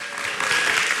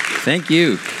Thank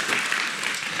you.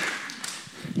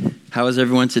 How is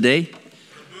everyone today?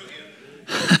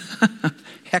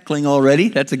 Heckling already.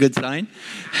 That's a good sign.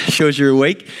 Shows you're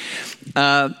awake.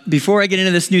 Before I get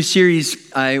into this new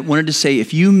series, I wanted to say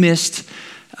if you missed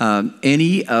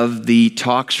any of the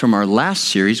talks from our last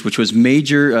series, which was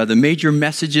the major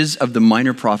messages of the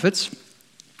minor prophets,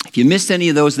 if you missed any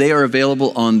of those, they are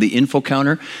available on the info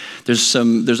counter. There's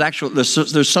some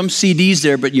CDs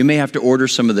there, but you may have to order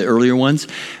some of the earlier ones.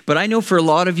 But I know for a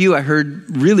lot of you, I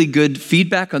heard really good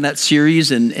feedback on that series,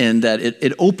 and that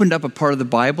it opened up a part of the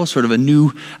Bible, sort of a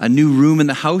new room in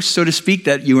the house, so to speak,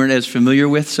 that you weren't as familiar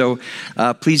with. So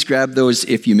please grab those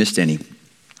if you missed any.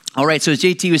 All right, so as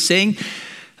JT was saying,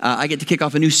 I get to kick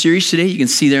off a new series today. You can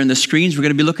see there on the screens. We're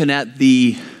going to be looking at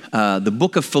the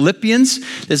book of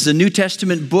Philippians. This is a New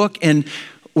Testament book, and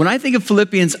when I think of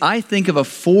Philippians, I think of a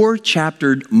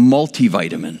 4-chaptered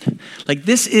multivitamin. Like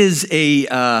this is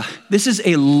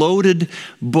a loaded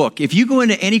book. If you go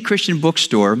into any Christian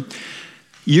bookstore,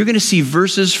 you're going to see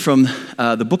verses from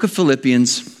the book of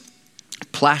Philippians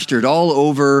plastered all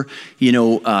over,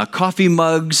 coffee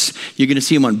mugs. You're going to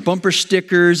see them on bumper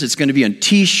stickers. It's going to be on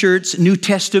T-shirts, New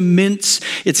Testaments.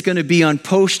 It's going to be on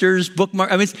posters,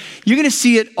 bookmarks. I mean, you're going to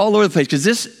see it all over the place because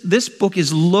this book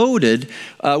is loaded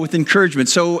with encouragement.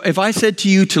 So if I said to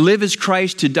you, to live is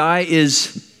Christ, to die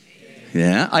is,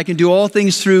 I can do all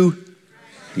things through,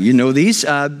 these.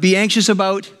 Be anxious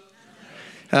about,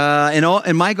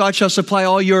 and my God shall supply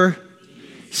all your.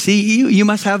 See, you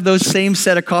must have those same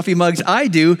set of coffee mugs I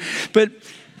do, but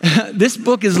this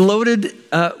book is loaded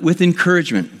with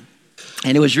encouragement.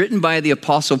 And it was written by the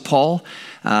Apostle Paul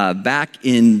back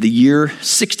in the year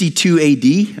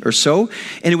 62 AD or so.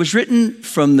 And it was written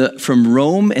from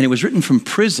Rome, and it was written from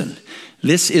prison.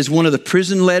 This is one of the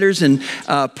prison letters, and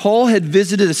Paul had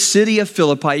visited the city of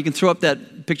Philippi. You can throw up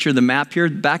that picture of the map here.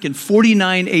 Back in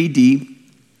 49 AD,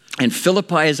 and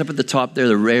Philippi is up at the top there,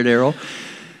 the red arrow.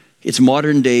 It's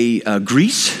modern-day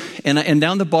Greece, and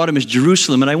down the bottom is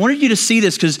Jerusalem. And I wanted you to see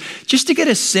this because just to get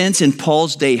a sense in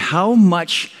Paul's day how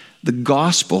much the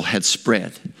gospel had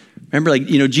spread. Remember,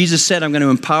 Jesus said, I'm going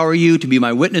to empower you to be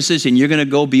my witnesses, and you're going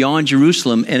to go beyond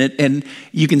Jerusalem. And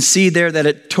you can see there that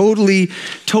it totally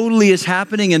is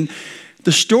happening. And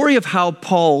the story of how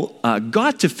Paul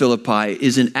got to Philippi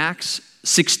is in Acts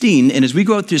 16. And as we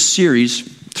go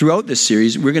throughout this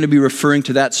series, we're going to be referring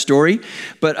to that story.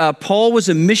 But Paul was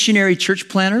a missionary church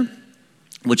planter,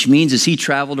 which means as he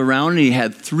traveled around, and he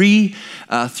had three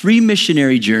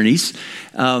missionary journeys.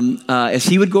 As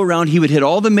he would go around, he would hit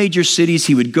all the major cities.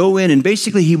 He would go in, and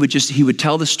basically he would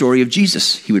tell the story of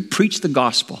Jesus. He would preach the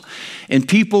gospel, and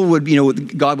people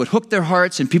would, God would hook their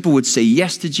hearts, and people would say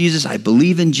yes to Jesus. I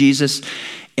believe in Jesus,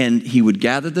 and he would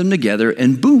gather them together,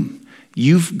 and boom.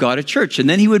 You've got a church. And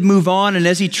then he would move on, and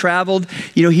as he traveled,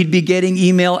 he'd be getting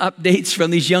email updates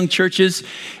from these young churches,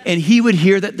 and he would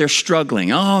hear that they're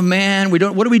struggling. Oh man, what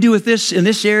do we do with this in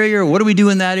this area, or what do we do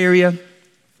in that area?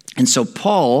 And so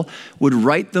Paul would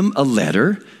write them a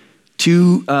letter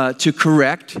to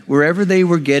correct wherever they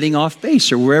were getting off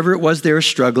base, or wherever it was they were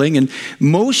struggling. And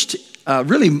most, I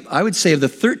would say of the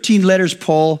 13 letters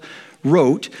Paul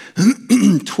wrote,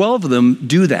 12 of them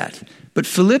do that. But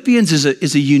Philippians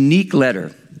is a unique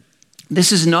letter.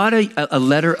 This is not a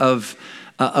letter of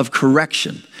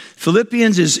correction.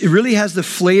 Philippians it really has the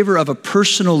flavor of a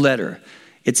personal letter.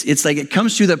 It's like it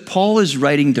comes through that Paul is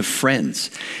writing to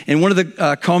friends. And one of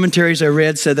the commentaries I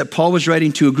read said that Paul was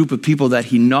writing to a group of people that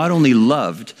he not only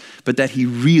loved, but that he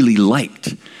really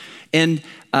liked. And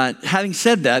having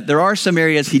said that, there are some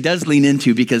areas he does lean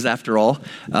into because, after all,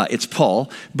 it's Paul.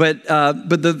 But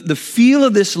the feel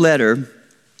of this letter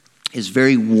is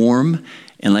very warm,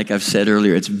 and like I've said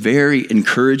earlier, it's very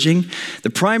encouraging. The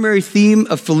primary theme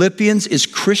of Philippians is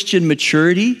Christian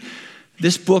maturity.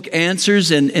 This book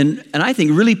answers and I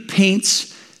think really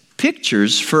paints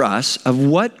pictures for us of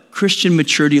what Christian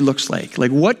maturity looks like.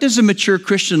 Like, what does a mature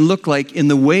Christian look like in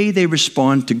the way they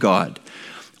respond to God?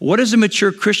 What does a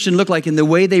mature Christian look like in the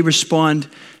way they respond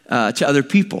to other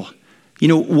people?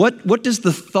 What does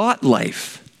the thought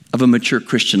life of a mature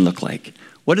Christian look like?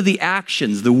 What do the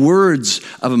actions, the words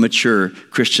of a mature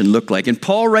Christian look like? And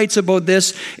Paul writes about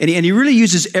this, and he really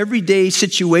uses everyday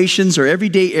situations or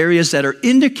everyday areas that are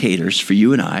indicators for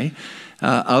you and I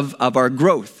of our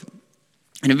growth.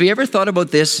 And have you ever thought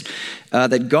about this,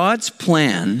 that God's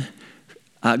plan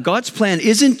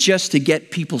isn't just to get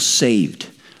people saved.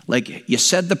 Like, you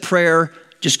said the prayer,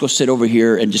 just go sit over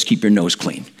here and just keep your nose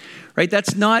clean, right?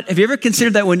 That's not, have you ever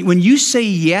considered that when you say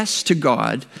yes to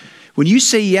God, when you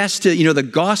say yes to, the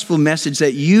gospel message,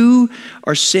 that you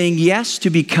are saying yes to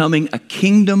becoming a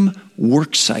kingdom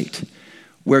work site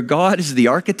where God is the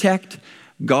architect,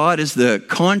 God is the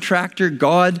contractor,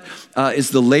 God is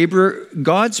the laborer.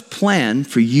 God's plan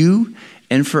for you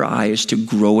and for I is to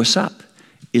grow us up,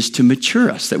 is to mature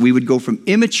us, that we would go from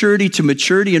immaturity to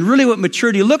maturity. And really what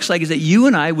maturity looks like is that you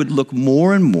and I would look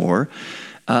more and more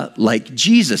like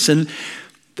Jesus. And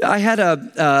I had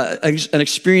an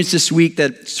experience this week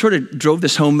that sort of drove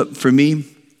this home for me.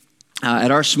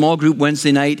 At our small group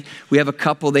Wednesday night, we have a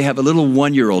couple. They have a little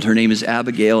 1-year-old. Her name is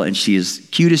Abigail, and she is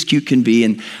cute as cute can be.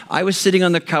 And I was sitting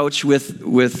on the couch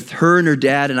with her and her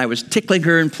dad, and I was tickling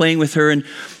her and playing with her. And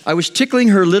I was tickling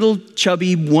her little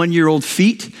chubby 1-year-old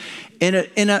feet. And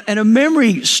a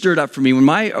memory stirred up for me.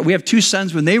 We have 2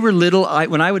 sons. When they were little,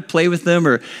 when I would play with them,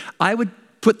 or I would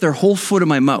put their whole foot in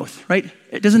my mouth, right?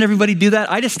 Doesn't everybody do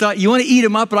that? I just thought, you want to eat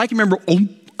them up, but I can remember,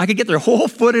 I could get their whole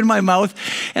foot in my mouth.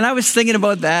 And I was thinking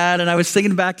about that, and I was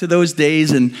thinking back to those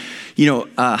days and,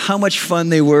 how much fun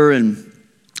they were.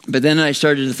 But then I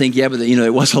started to think, but it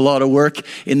was a lot of work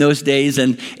in those days.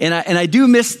 And I do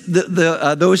miss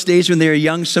those days when they were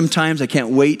young sometimes. I can't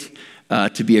wait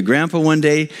to be a grandpa one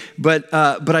day. But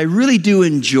I really do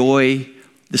enjoy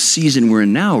the season we're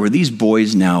in now, where these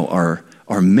boys now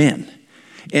are men.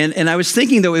 And I was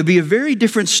thinking, though, it would be a very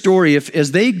different story if,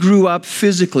 as they grew up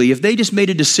physically, if they just made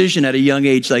a decision at a young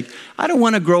age, like, I don't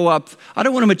want to grow up, I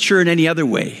don't want to mature in any other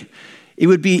way. It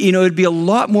would be, it'd be a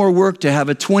lot more work to have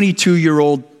a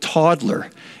 22-year-old toddler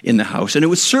in the house. And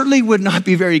it certainly would not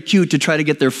be very cute to try to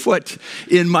get their foot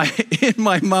in my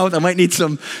mouth. I might need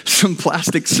some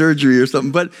plastic surgery or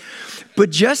something. But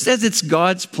just as it's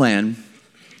God's plan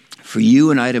for you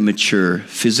and I to mature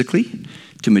physically,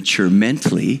 to mature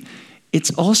mentally, it's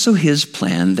also his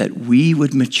plan that we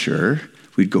would mature,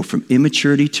 we'd go from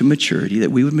immaturity to maturity,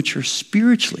 that we would mature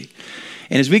spiritually.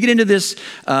 And as we get into this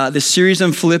series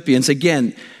on Philippians,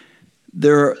 again,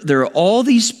 there are all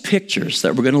these pictures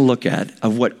that we're going to look at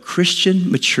of what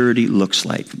Christian maturity looks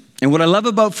like. And what I love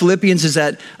about Philippians is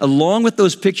that along with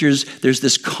those pictures, there's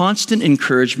this constant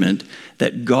encouragement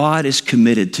that God is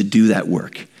committed to do that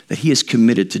work, that he is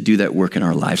committed to do that work in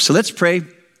our lives. So let's pray,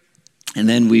 and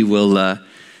then we will...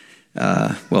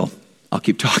 I'll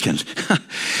keep talking.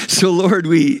 So Lord,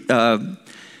 even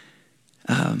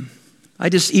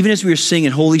as we were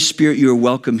singing, Holy Spirit, you are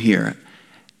welcome here.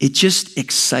 It just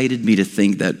excited me to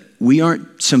think that we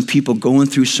aren't some people going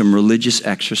through some religious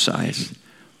exercise,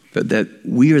 but that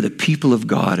we are the people of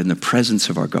God in the presence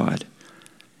of our God.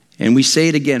 And we say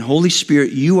it again, Holy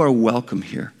Spirit, you are welcome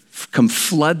here. Come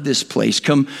flood this place.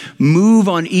 Come move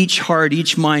on each heart,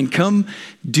 each mind. Come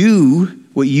do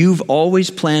what you've always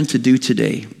planned to do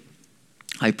today.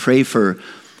 I pray for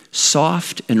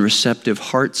soft and receptive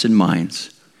hearts and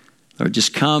minds. Lord,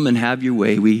 just come and have your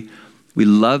way. We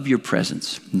love your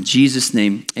presence. In Jesus'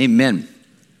 name, amen.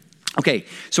 Okay,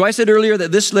 so I said earlier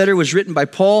that this letter was written by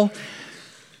Paul,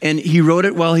 and he wrote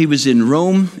it while he was in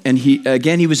Rome, and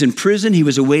he was in prison. He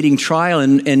was awaiting trial,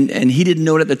 and he didn't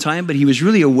know it at the time, but he was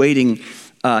really awaiting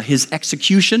his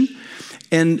execution.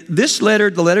 And this letter,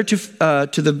 the letter to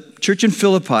the church in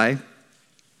Philippi,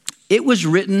 it was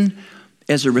written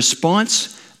as a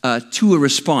response to a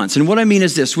response. And what I mean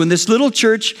is this: when this little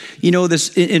church,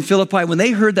 this in Philippi, when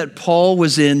they heard that Paul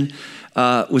was in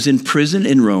prison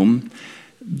in Rome,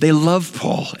 they loved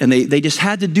Paul, and they just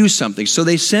had to do something. So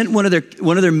they sent one of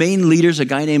their main leaders, a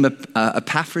guy named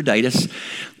Epaphroditus,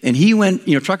 and he went,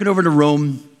 trucking over to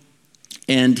Rome.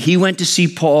 And he went to see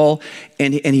Paul,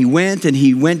 and he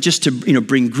went just to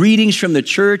bring greetings from the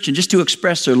church and just to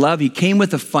express their love. He came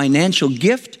with a financial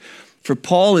gift for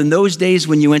Paul. In those days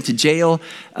when you went to jail,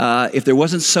 if there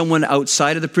wasn't someone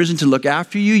outside of the prison to look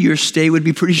after you, your stay would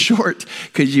be pretty short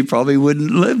because you probably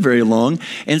wouldn't live very long.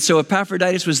 And so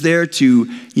Epaphroditus was there to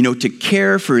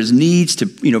care for his needs,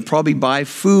 to probably buy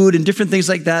food and different things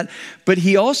like that. But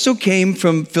he also came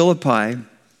from Philippi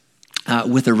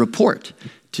with a report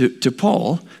to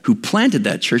Paul, who planted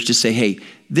that church, to say, hey,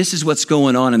 this is what's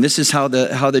going on, and this is how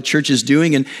the church is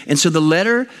doing. And so the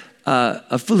letter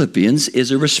of Philippians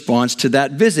is a response to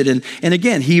that visit. And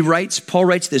again, Paul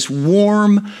writes this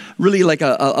warm, really like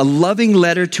a loving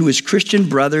letter to his Christian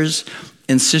brothers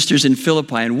and sisters in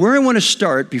Philippi. And where I want to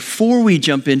start, before we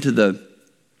jump into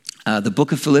the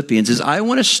book of Philippians, is I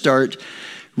want to start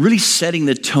really setting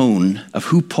the tone of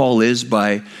who Paul is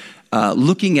by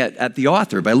looking at the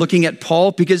author, by looking at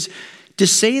Paul, because to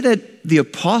say that the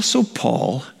Apostle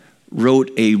Paul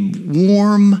wrote a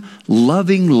warm,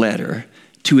 loving letter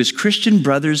to his Christian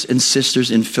brothers and sisters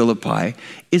in Philippi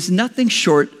is nothing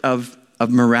short of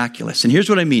miraculous. And here's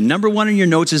what I mean. Number one in your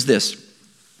notes is this.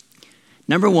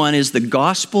 Number one is the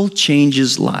gospel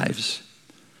changes lives.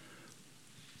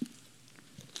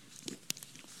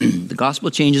 The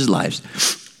gospel changes lives.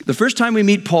 The first time we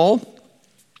meet Paul,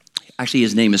 actually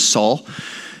his name is Saul.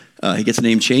 He gets a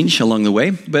name change along the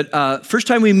way. But first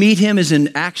time we meet him is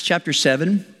in Acts chapter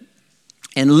 7.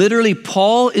 And literally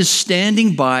Paul is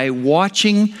standing by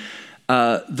watching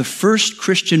the first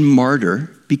Christian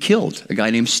martyr be killed, a guy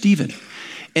named Stephen.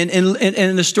 And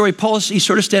in the story, he's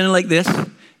sort of standing like this.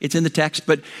 It's in the text,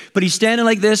 but he's standing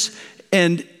like this.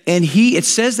 And it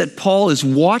says that Paul is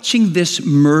watching this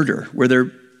murder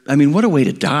where what a way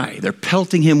to die. They're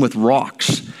pelting him with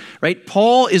rocks. Right?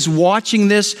 Paul is watching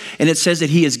this, and it says that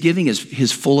he is giving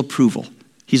his full approval.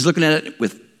 He's looking at it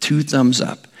with 2 thumbs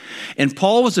up. And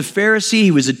Paul was a Pharisee.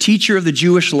 He was a teacher of the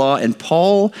Jewish law, and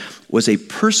Paul was a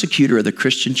persecutor of the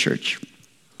Christian church.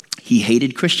 He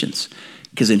hated Christians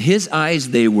because in his eyes,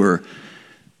 they were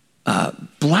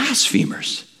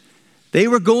blasphemers. They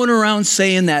were going around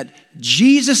saying that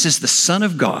Jesus is the Son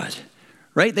of God.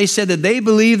 Right? They said that they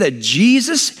believe that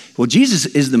Jesus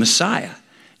is the Messiah.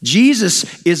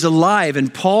 Jesus is alive,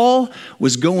 and Paul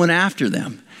was going after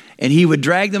them. And he would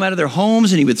drag them out of their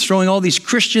homes, and he was throwing all these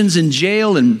Christians in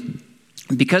jail. And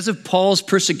because of Paul's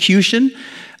persecution,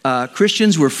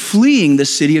 Christians were fleeing the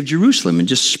city of Jerusalem and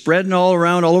just spreading all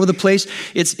around, all over the place.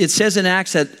 It says in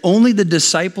Acts that only the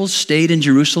disciples stayed in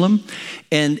Jerusalem.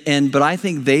 But I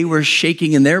think they were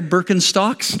shaking in their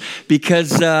Birkenstocks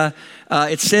because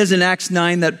it says in Acts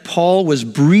 9 that Paul was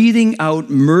breathing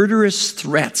out murderous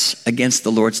threats against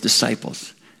the Lord's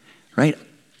disciples, right?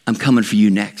 I'm coming for you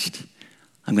next.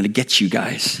 I'm going to get you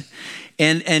guys.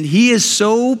 And he is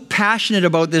so passionate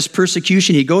about this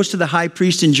persecution. He goes to the high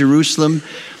priest in Jerusalem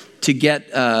to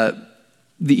get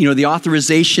the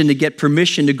authorization, to get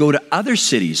permission to go to other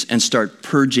cities and start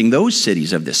purging those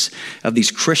cities of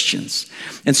these Christians.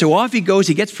 And so off he goes,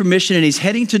 he gets permission, and he's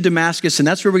heading to Damascus, and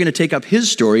that's where we're going to take up his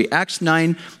story. Acts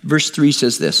 9, verse 3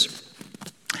 says this.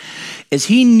 As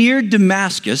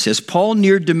Paul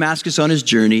neared Damascus on his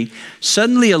journey,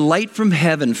 suddenly a light from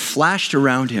heaven flashed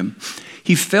around him.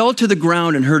 He fell to the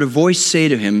ground and heard a voice say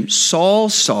to him, "Saul,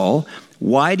 Saul,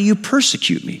 why do you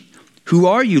persecute me?" "Who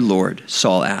are you, Lord?"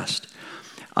 Saul asked.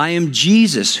 "I am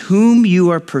Jesus, whom you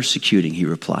are persecuting," he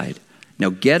replied. "Now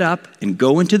get up and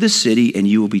go into the city, and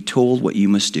you will be told what you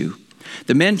must do."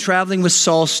 The men traveling with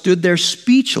Saul stood there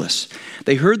speechless.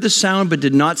 They heard the sound but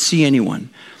did not see anyone.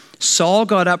 Saul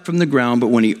got up from the ground,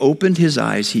 but when he opened his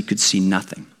eyes, he could see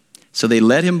nothing. So they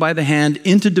led him by the hand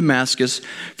into Damascus.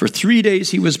 For 3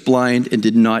 days he was blind and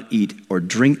did not eat or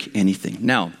drink anything.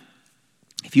 Now,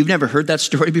 if you've never heard that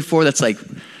story before, that's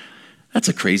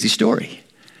a crazy story.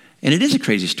 And it is a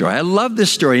crazy story. I love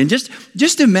this story. And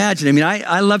just imagine,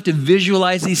 I love to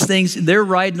visualize these things. They're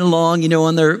riding along,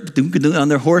 on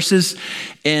their horses.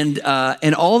 And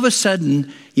all of a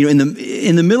sudden, in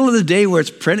the middle of the day where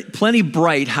it's plenty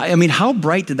bright, how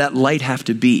bright did that light have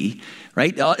to be?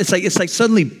 Right? It's like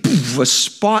suddenly poof, a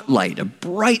spotlight, a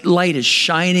bright light is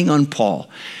shining on Paul.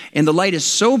 And the light is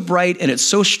so bright and it's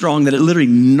so strong that it literally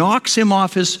knocks him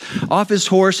off his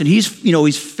horse, and he's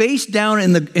face down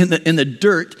in the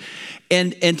dirt.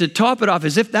 And to top it off,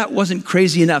 as if that wasn't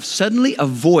crazy enough, suddenly a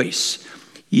voice,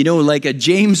 like a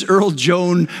James Earl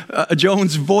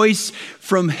Jones voice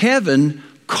from heaven,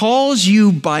 calls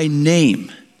you by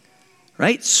name,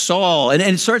 right? Saul, and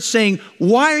it starts saying,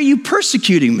 "Why are you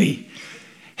persecuting me?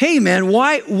 Hey man,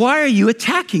 why are you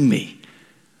attacking me?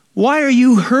 Why are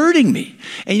you hurting me?"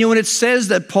 And when it says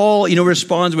that Paul,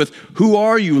 responds with, "Who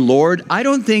are you, Lord?" I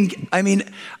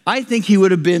think he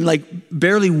would have been like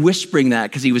barely whispering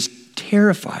that because he was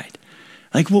terrified.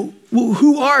 Like, well,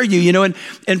 who are you?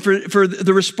 And for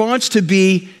the response to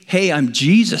be, "Hey, I'm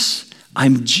Jesus.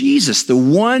 I'm Jesus, the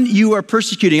one you are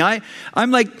persecuting."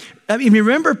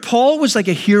 Remember, Paul was like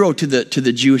a hero to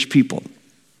the Jewish people.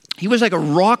 He was like a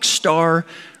rock star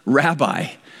rabbi.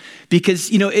 Because,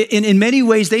 in many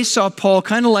ways, they saw Paul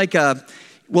kind of like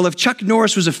if Chuck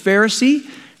Norris was a Pharisee,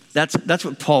 that's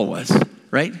what Paul was,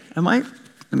 right? Let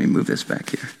me move this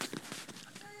back here.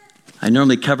 I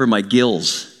normally cover my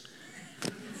gills.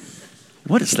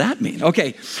 What does that mean?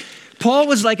 Okay, Paul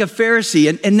was like a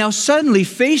Pharisee, and now suddenly,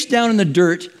 face down in the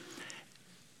dirt,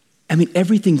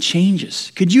 everything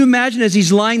changes. Could you imagine as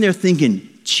he's lying there thinking,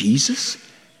 "Jesus?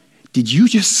 Did you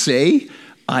just say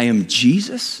I am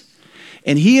Jesus?"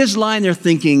 And he is lying there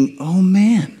thinking, "Oh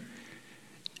man,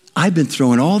 I've been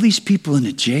throwing all these people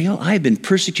into jail. I've been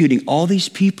persecuting all these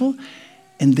people,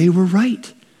 and they were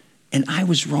right, and I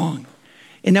was wrong."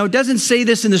 And now it doesn't say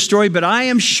this in the story, but I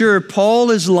am sure Paul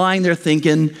is lying there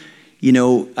thinking,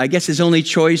 I guess his only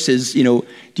choice is, do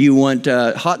you want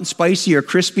hot and spicy or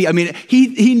crispy?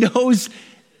 He knows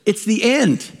it's the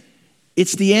end.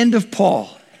 It's the end of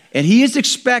Paul. And he is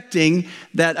expecting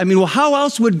that, well, how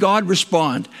else would God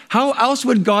respond? How else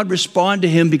would God respond to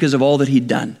him because of all that he'd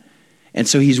done? And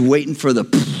so he's waiting for the,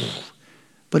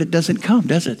 but it doesn't come,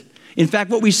 does it? In fact,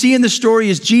 what we see in the story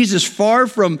is Jesus, far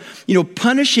from,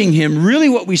 punishing him. Really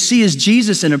what we see is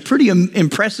Jesus, in a pretty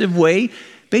impressive way,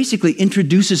 basically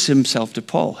introduces himself to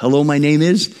Paul. Hello, my name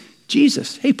is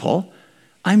Jesus. Hey, Paul,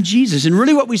 I'm Jesus. And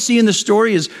really what we see in the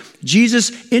story is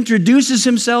Jesus introduces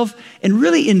himself and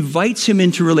really invites him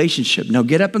into relationship. Now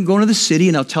get up and go into the city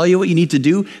and I'll tell you what you need to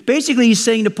do. Basically, he's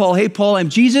saying to Paul, hey, Paul, I'm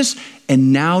Jesus,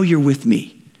 and now you're with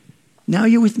me. Now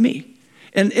you're with me.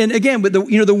 And again, but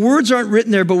the words aren't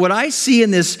written there, but what I see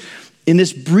in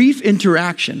this brief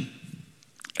interaction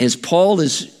is Paul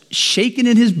is shaking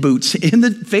in his boots,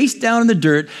 face down in the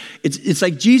dirt. It's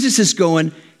like Jesus is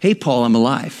going, hey, Paul, I'm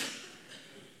alive.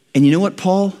 And you know what,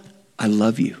 Paul? I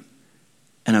love you.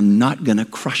 And I'm not going to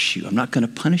crush you. I'm not going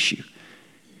to punish you.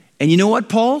 And you know what,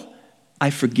 Paul? I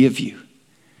forgive you.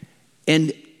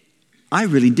 And I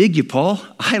really dig you, Paul.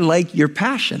 I like your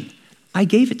passion. I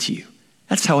gave it to you.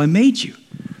 That's how I made you.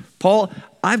 Paul,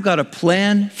 I've got a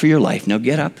plan for your life. Now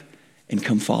get up and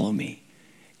come follow me.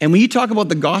 And when you talk about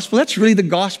the gospel, that's really the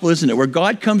gospel, isn't it? Where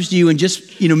God comes to you and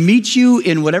just, meets you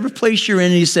in whatever place you're in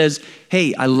and he says,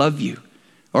 hey, I love you.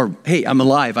 Or, hey, I'm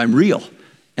alive, I'm real,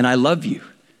 and I love you.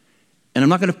 And I'm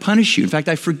not going to punish you. In fact,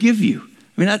 I forgive you.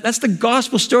 That's the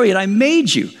gospel story, and I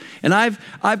made you. And I've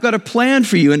got a plan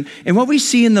for you. And what we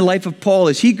see in the life of Paul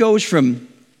is he goes from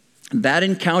that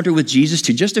encounter with Jesus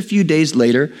to just a few days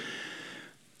later,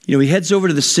 he heads over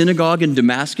to the synagogue in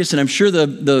Damascus, and I'm sure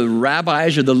the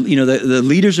rabbis or the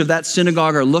leaders of that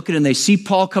synagogue are looking and they see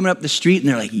Paul coming up the street and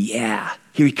they're like, yeah,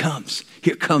 here he comes.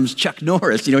 Here comes Chuck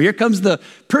Norris. Here comes the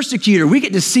persecutor. We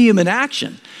get to see him in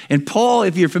action. And Paul,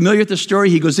 if you're familiar with the story,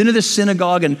 he goes into the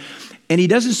synagogue and he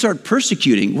doesn't start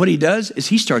persecuting. What he does is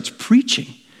he starts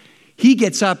preaching. He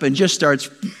gets up and just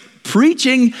starts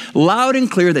preaching loud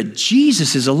and clear that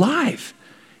Jesus is alive.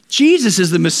 Jesus is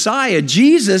the Messiah.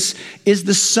 Jesus is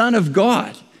the Son of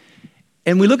God.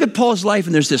 And we look at Paul's life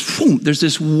and there's this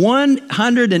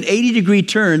 180-degree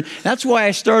turn. That's why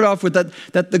I start off with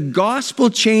that the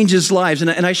gospel changes lives.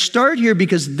 And I start here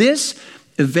because this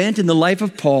event in the life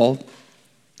of Paul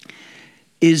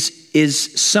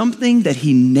is something that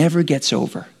he never gets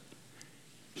over.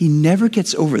 He never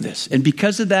gets over this. And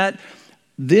because of that,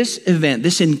 this event,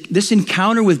 this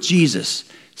encounter with Jesus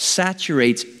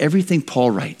saturates everything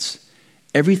Paul writes,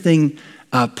 everything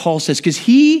Paul says, because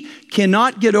he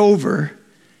cannot get over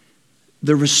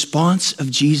the response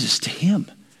of Jesus to him.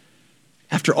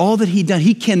 After all that he'd done,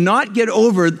 he cannot get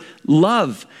over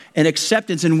love and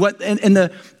acceptance and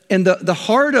the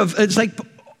heart of, it's like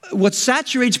what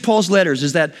saturates Paul's letters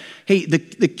is that, hey,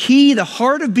 the key, the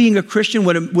heart of being a Christian,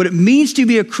 what it means to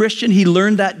be a Christian, he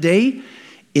learned that day,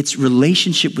 it's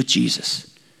relationship with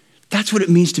Jesus. That's what it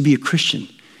means to be a Christian.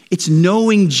 It's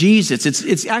knowing Jesus.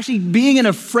 It's actually being in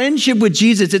a friendship with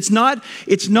Jesus. It's not.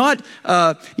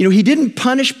 He didn't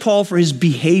punish Paul for his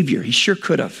behavior. He sure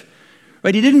could have,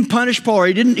 right? He didn't punish Paul, or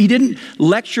he didn't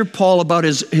lecture Paul about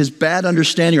his bad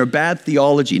understanding or bad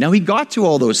theology. Now he got to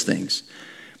all those things,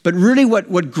 but really,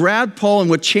 what grabbed Paul and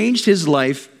what changed his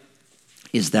life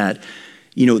is that,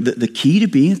 the key to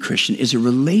being a Christian is a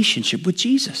relationship with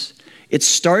Jesus. It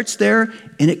starts there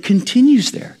and it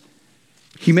continues there.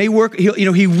 He may work,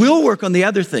 he will work on the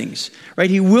other things, right?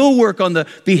 He will work on the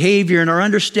behavior and our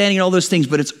understanding and all those things,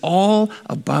 but it's all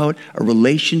about a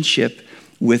relationship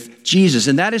with Jesus.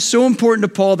 And that is so important to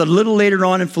Paul that a little later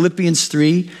on in Philippians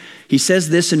 3, he says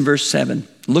this in verse 7,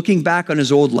 looking back on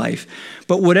his old life.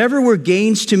 But whatever were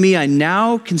gains to me, I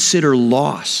now consider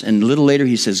loss. And a little later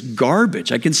he says,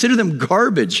 garbage. I consider them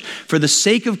garbage for the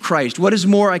sake of Christ. What is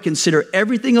more, I consider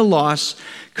everything a loss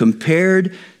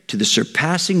compared to the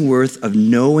surpassing worth of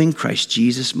knowing Christ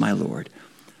Jesus, my Lord.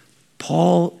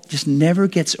 Paul just never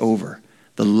gets over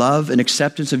the love and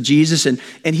acceptance of Jesus. And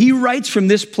he writes from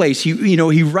this place.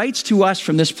 He writes to us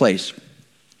from this place.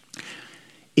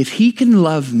 If he can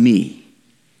love me,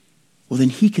 well, then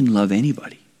he can love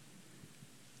anybody.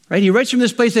 Right? He writes from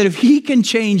this place that if he can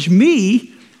change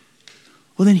me,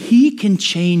 well, then he can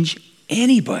change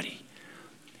anybody.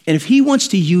 And if he wants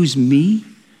to use me,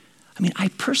 I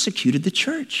persecuted the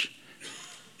church.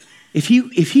 If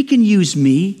he can use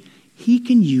me, he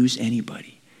can use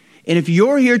anybody. And if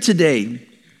you're here today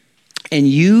and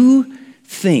you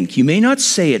think, you may not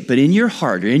say it, but in your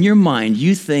heart or in your mind,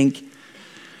 you think,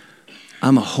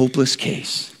 I'm a hopeless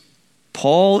case.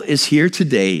 Paul is here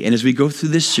today, and as we go through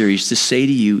this series, to say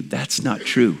to you, that's not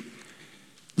true.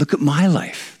 Look at my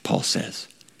life, Paul says.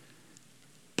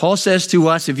 Paul says to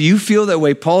us, if you feel that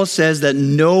way, Paul says that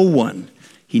no one,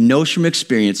 He knows from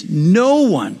experience, no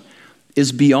one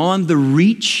is beyond the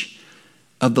reach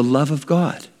of the love of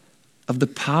God, of the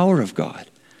power of God,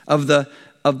 of the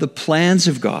plans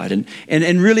of God.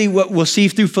 And really what we'll see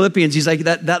through Philippians, he's like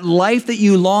that life that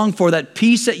you long for, that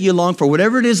peace that you long for,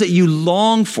 whatever it is that you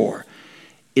long for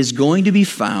is going to be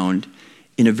found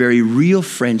in a very real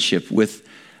friendship with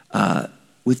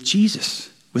Jesus,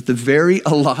 with the very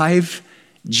alive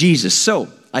Jesus. So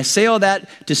I say all that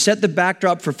to set the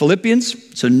backdrop for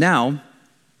Philippians. So now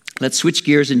let's switch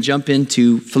gears and jump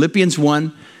into Philippians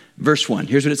 1, verse 1.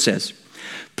 Here's what it says.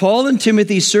 Paul and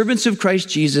Timothy, servants of Christ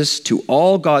Jesus, to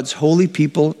all God's holy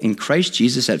people in Christ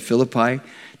Jesus at Philippi,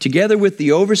 together with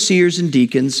the overseers and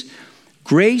deacons,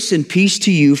 grace and peace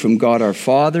to you from God our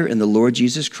Father and the Lord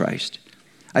Jesus Christ.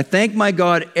 I thank my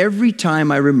God every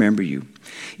time I remember you.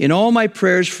 In all my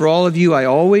prayers for all of you, I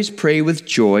always pray with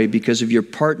joy because of your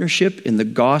partnership in the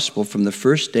gospel from the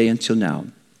first day until now,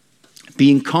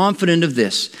 being confident of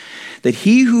this, that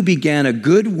he who began a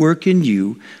good work in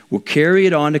you will carry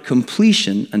it on to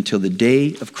completion until the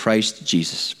day of Christ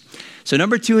Jesus. So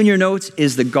number 2 in your notes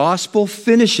is the gospel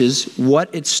finishes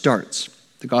what it starts.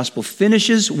 The gospel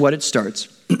finishes what it starts.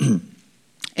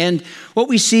 And what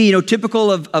we see, typical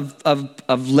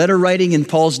of letter writing in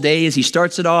Paul's day is he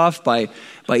starts it off by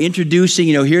introducing,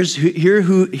 here is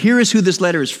who this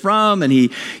letter is from, and he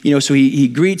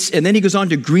greets, and then he goes on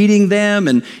to greeting them,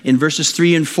 and in verses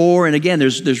 3 and 4, and again,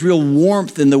 there's real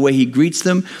warmth in the way he greets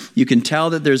them. You can tell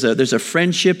that there's a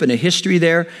friendship and a history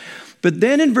there. But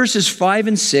then in verses 5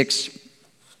 and 6,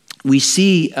 we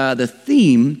see the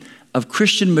theme of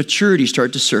Christian maturity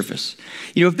start to surface.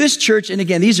 If this church, and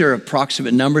again, these are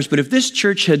approximate numbers, but if this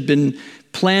church had been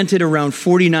planted around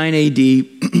 49 AD,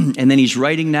 and then he's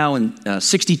writing now in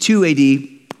 62 AD,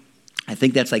 I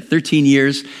think that's like 13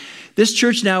 years, this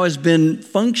church now has been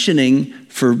functioning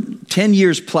for 10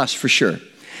 years plus for sure.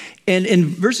 And in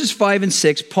verses 5 and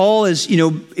 6, Paul is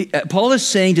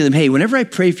saying to them, hey, whenever I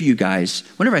pray for you guys,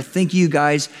 whenever I think of you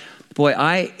guys, boy,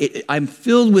 I'm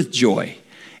filled with joy.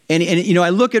 And I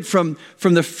look at from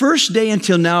the first day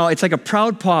until now, it's like a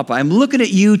proud papa. I'm looking at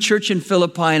you, church in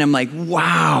Philippi, and I'm like,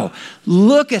 wow,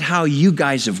 look at how you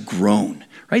guys have grown,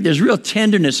 right? There's real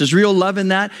tenderness, there's real love in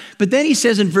that. But then he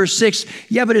says in verse 6,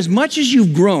 yeah, but as much as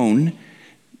you've grown,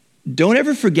 don't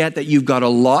ever forget that you've got a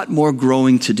lot more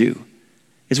growing to do.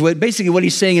 Is basically what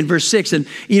he's saying in verse 6. And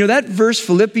that verse,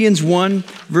 Philippians 1,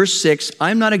 verse 6,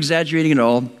 I'm not exaggerating at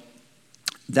all.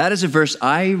 That is a verse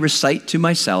I recite to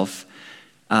myself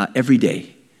every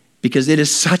day, because it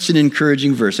is such an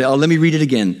encouraging verse. Let me read it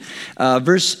again.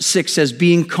 Verse 6 says,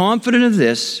 being confident of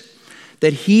this,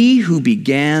 that he who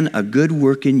began a good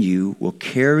work in you will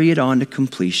carry it on to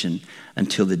completion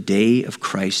until the day of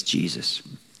Christ Jesus.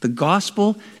 The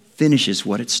gospel finishes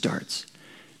what it starts.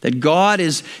 That God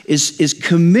is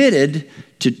committed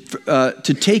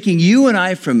to taking you and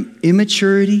I from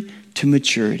immaturity to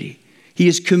maturity. He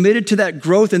is committed to that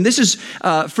growth. And this is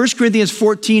 1 Corinthians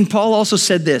 14. Paul also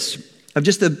said this, of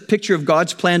just a picture of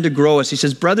God's plan to grow us. He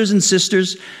says, brothers and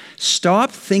sisters,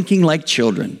 stop thinking like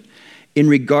children. In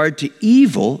regard to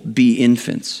evil, be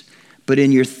infants. But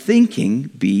in your thinking,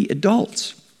 be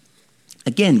adults.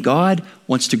 Again, God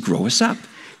wants to grow us up.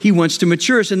 He wants to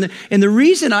mature us. And the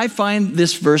reason I find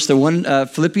this verse,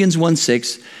 Philippians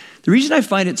 1:6, the reason I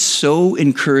find it so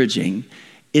encouraging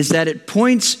is that it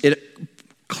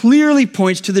clearly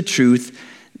points to the truth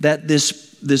that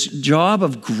this job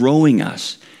of growing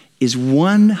us is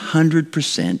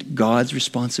 100% God's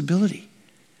responsibility.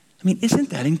 I mean, isn't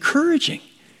that encouraging?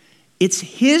 It's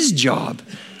his job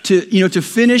to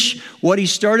finish what he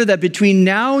started, that between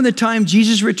now and the time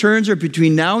Jesus returns, or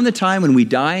between now and the time when we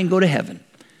die and go to heaven,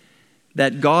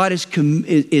 that God is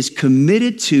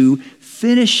committed to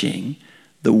finishing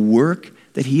the work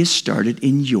that he has started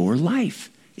in your life.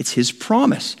 It's his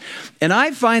promise. And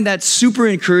I find that super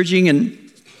encouraging, and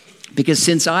because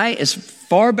as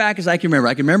far back as I can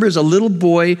remember as a little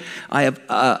boy,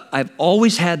 I've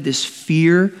always had this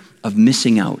fear of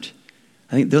missing out.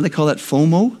 I think, don't they call that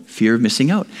FOMO? Fear of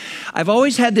missing out. I've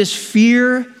always had this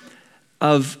fear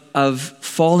of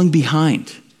falling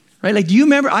behind. Right? Like, do you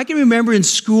remember? I can remember in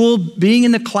school being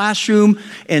in the classroom,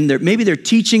 and maybe they're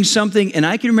teaching something, and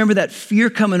I can remember that fear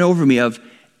coming over me of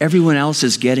everyone else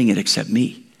is getting it except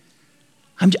me.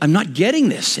 I'm not getting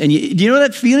this. And do you know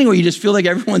that feeling where you just feel like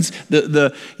everyone's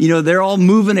they're all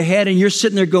moving ahead, and you're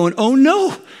sitting there going, oh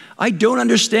no, I don't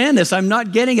understand this. I'm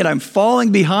not getting it. I'm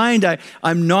falling behind.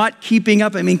 I'm not keeping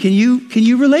up. I mean, can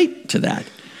you relate to that?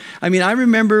 I mean, I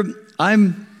remember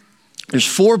there's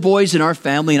 4 boys in our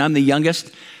family, and I'm the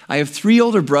youngest. I have 3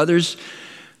 older brothers,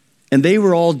 and they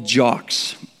were all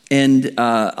jocks. And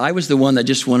I was the one that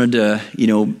just wanted to,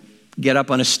 get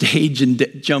up on a stage and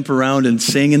jump around and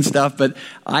sing and stuff. But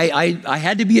I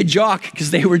had to be a jock because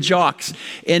they were jocks.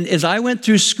 And as I went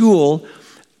through school,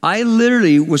 I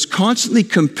literally was constantly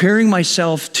comparing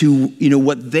myself to,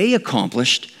 what they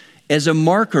accomplished as a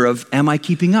marker of, am I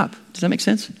keeping up? Does that make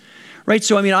sense? Right?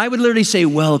 So, I would literally say,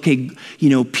 well, okay,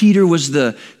 Peter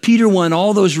won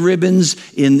all those ribbons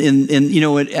when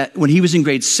he was in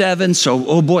grade 7. So,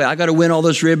 oh boy, I got to win all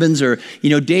those ribbons. Or,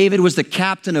 David was the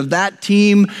captain of that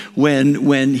team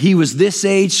when he was this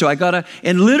age. So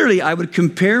and literally I would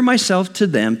compare myself to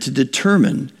them to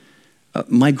determine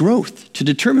my growth, to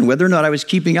determine whether or not I was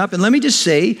keeping up. And let me just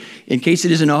say, in case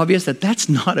it isn't obvious, that's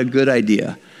not a good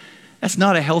idea. That's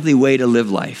not a healthy way to live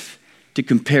life, to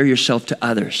compare yourself to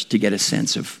others to get a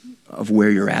sense of where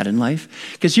you're at in life.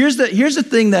 Because here's the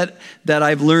thing that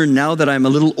I've learned now that I'm a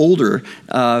little older,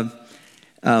 that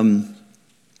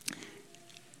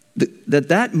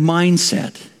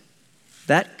mindset,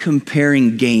 that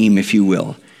comparing game, if you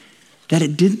will, that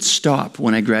it didn't stop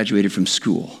when I graduated from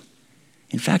school.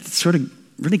 In fact, it sort of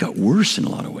really got worse in a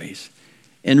lot of ways.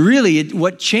 And really,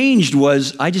 what changed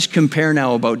was I just compare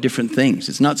now about different things.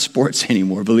 It's not sports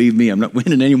anymore. Believe me, I'm not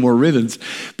winning any more ribbons.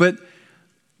 But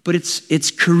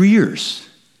it's careers.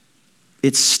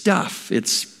 It's stuff.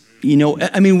 It's,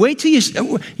 wait till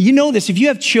you know this. If you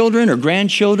have children or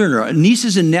grandchildren or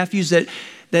nieces and nephews that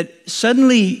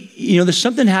suddenly, there's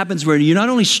something happens where you're not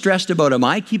only stressed about, am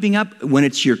I keeping up, when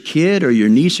it's your kid or your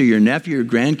niece or your nephew or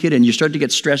grandkid, and you start to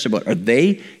get stressed about,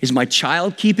 is my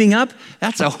child keeping up?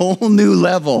 That's a whole new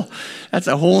level. That's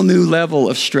a whole new level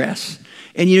of stress.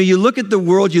 And you look at the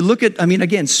world,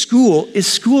 again, school is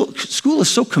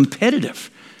so competitive.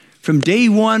 From day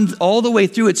one all the way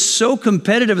through, it's so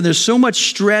competitive, and there's so much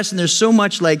stress, and there's so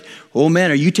much like, oh man,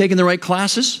 are you taking the right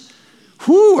classes?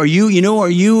 Are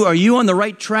you on the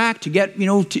right track to get,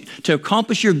 to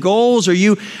accomplish your goals? Are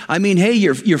you,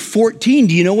 you're 14.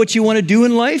 Do you know what you want to do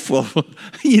in life? Well,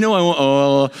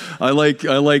 I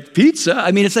like pizza.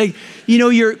 It's like,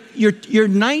 you're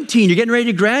 19. You're getting ready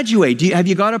to graduate. Have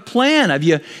you got a plan? Have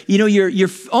you, you're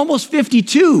almost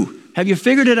 52. Have you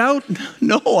figured it out?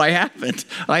 No, I haven't.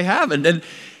 And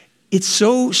it's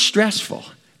so stressful.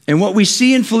 And what we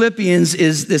see in Philippians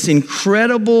is this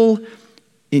incredible,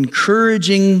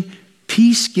 encouraging,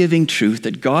 peace-giving truth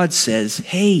that God says,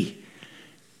 hey,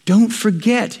 don't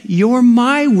forget, you're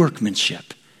my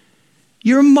workmanship.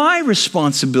 You're my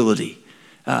responsibility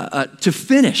to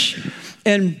finish.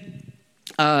 And,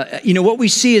 what we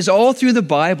see is all through the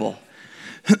Bible,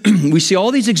 we see all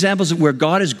these examples of where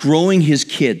God is growing his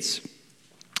kids.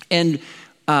 And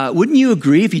wouldn't you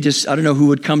agree, if you just, I don't know who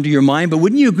would come to your mind, but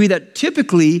wouldn't you agree that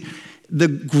typically the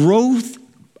growth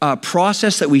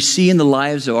process that we see in the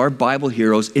lives of our Bible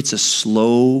heroes, it's a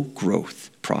slow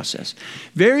growth process.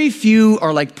 Very few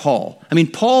are like Paul.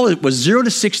 Paul was 0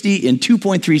 to 60 in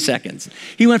 2.3 seconds.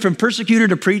 He went from persecutor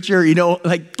to preacher,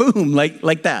 like boom,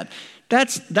 like that.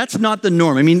 That's not the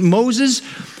norm.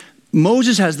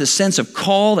 Moses has this sense of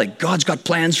call, that God's got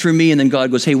plans for me, and then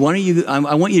God goes, hey, why don't you,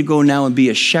 I want you to go now and be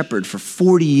a shepherd for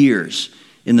 40 years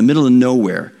in the middle of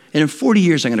nowhere. And in 40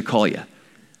 years, I'm going to call you.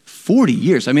 40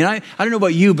 years. I don't know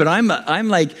about you, but I'm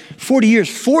like 40 years,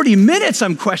 40 minutes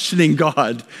I'm questioning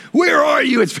God. Where are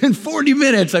you? It's been 40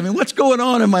 minutes. What's going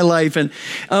on in my life? And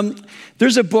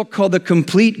there's a book called The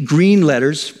Complete Green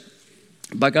Letters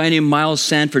by a guy named Miles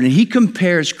Sanford, and he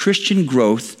compares Christian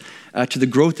growth to the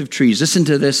growth of trees. Listen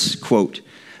to this quote.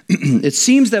 It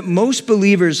seems that most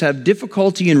believers have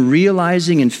difficulty in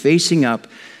realizing and facing up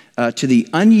to the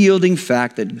unyielding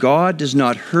fact that God does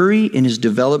not hurry in his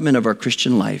development of our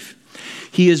Christian life.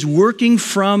 He is working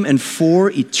from and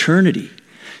for eternity.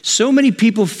 So many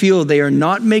people feel they are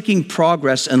not making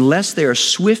progress unless they are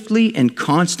swiftly and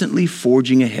constantly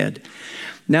forging ahead.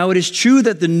 Now, it is true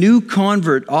that the new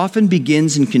convert often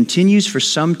begins and continues for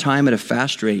some time at a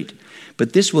fast rate,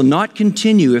 but this will not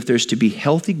continue if there's to be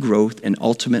healthy growth and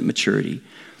ultimate maturity.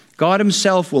 God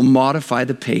himself will modify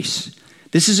the pace.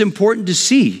 This is important to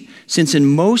see, since in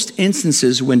most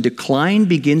instances when decline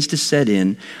begins to set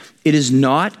in, it is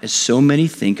not, as so many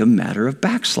think, a matter of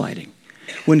backsliding.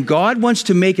 When God wants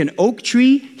to make an oak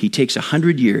tree, he takes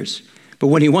 100 years. But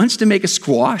when he wants to make a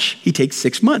squash, he takes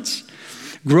 6 months.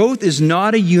 Growth is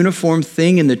not a uniform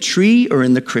thing in the tree or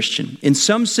in the Christian. In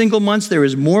some single months, there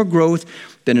is more growth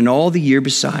than in all the year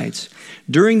besides.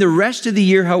 During the rest of the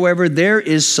year, however, there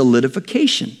is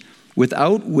solidification,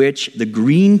 without which the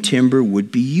green timber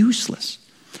would be useless.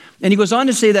 And he goes on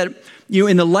to say that,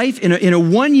 in a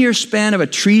 1 year span of a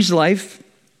tree's life,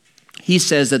 he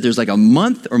says that there's like a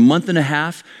month or month and a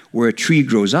half where a tree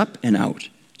grows up and out,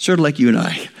 sort of like you and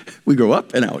I. We go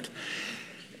up and out.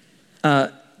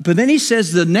 But then he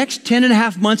says the next 10 and a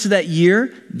half months of that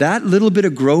year, that little bit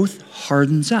of growth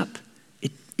hardens up.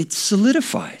 It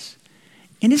solidifies.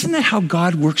 And isn't that how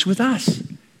God works with us?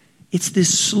 It's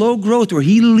this slow growth where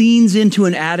he leans into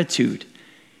an attitude.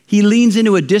 He leans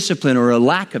into a discipline or a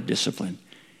lack of discipline.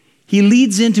 He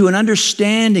leads into an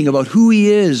understanding about who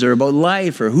he is or about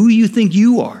life or who you think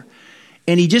you are.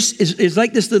 And he just is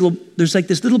like this there's like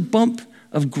this little bump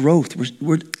of growth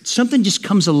where something just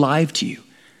comes alive to you.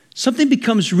 Something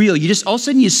becomes real. You just, all of a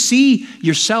sudden you see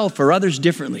yourself or others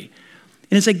differently.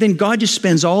 And it's like then God just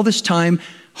spends all this time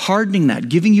hardening that,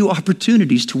 giving you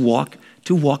opportunities to walk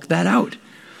that out.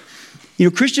 You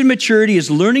know, Christian maturity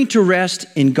is learning to rest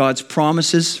in God's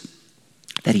promises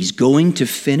that he's going to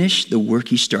finish the work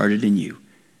he started in you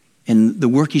and the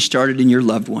work he started in your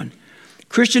loved one.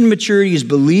 Christian maturity is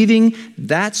believing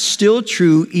that's still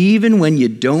true even when you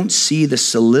don't see the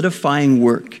solidifying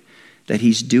work that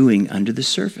he's doing under the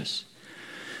surface.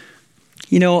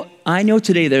 You know, I know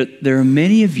today that there are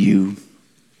many of you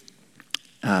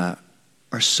are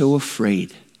so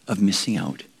afraid of missing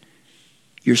out.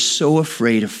 You're so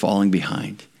afraid of falling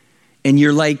behind. And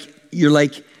you're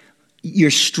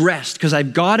stressed because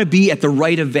I've got to be at the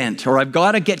right event, or I've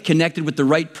got to get connected with the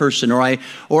right person, or I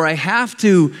have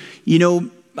to,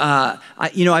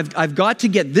 I've got to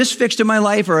get this fixed in my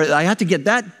life, or I have to get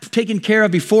that taken care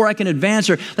of before I can advance,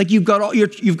 or like you've got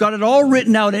it all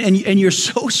written out, and you're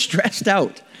so stressed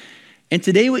out. And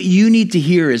today, what you need to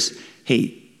hear is,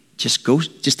 hey,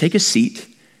 just take a seat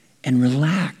and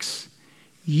relax.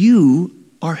 You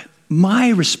are my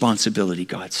responsibility,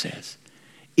 God says.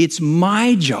 It's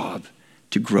my job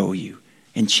to grow you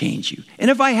and change you. And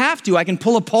if I have to, I can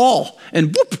pull a Paul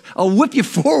and whoop, I'll whip you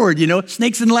forward,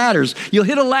 snakes and ladders. You'll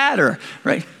hit a ladder,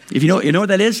 right? If you know what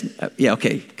that is? Yeah,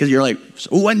 okay. Because you're like,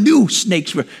 oh, I knew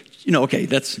snakes were, okay,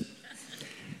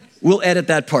 we'll edit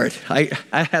that part. I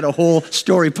had a whole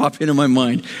story pop into my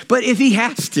mind. But if he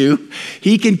has to,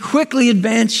 he can quickly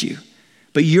advance you.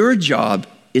 But your job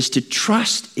is to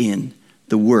trust in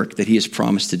the work that he has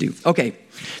promised to do. Okay,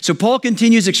 so Paul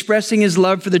continues expressing his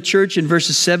love for the church in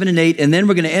verses 7 and 8, and then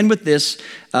we're going to end with this.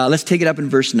 Let's take it up in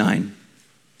verse 9.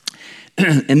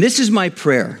 And this is my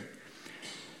prayer,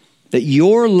 that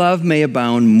your love may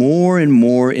abound more and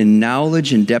more in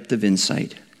knowledge and depth of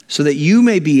insight, so that you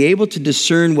may be able to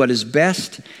discern what is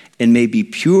best and may be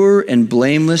pure and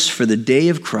blameless for the day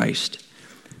of Christ,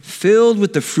 filled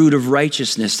with the fruit of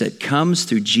righteousness that comes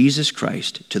through Jesus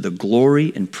Christ to the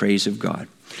glory and praise of God.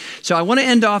 So I want to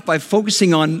end off by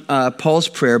focusing on Paul's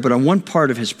prayer, but on one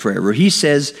part of his prayer where he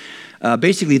says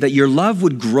basically that your love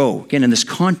would grow, again, in this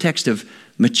context of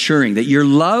maturing, that your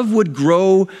love would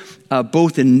grow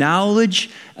both in knowledge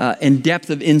and depth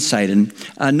of insight. And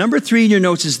number 3 in your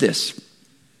notes is this: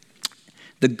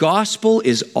 the gospel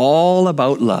is all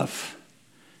about love.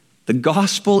 The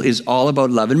gospel is all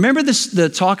about love. And remember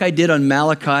the talk I did on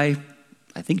Malachi,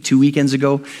 I think 2 weekends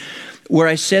ago, where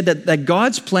I said that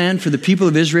God's plan for the people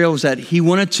of Israel was that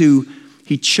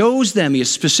he chose them. He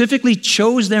specifically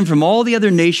chose them from all the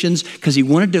other nations because he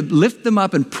wanted to lift them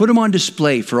up and put them on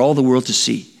display for all the world to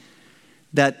see.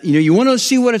 That, you want to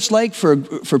see what it's like for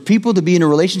people to be in a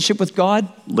relationship with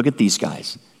God? Look at these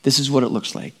guys. This is what it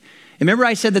looks like. And remember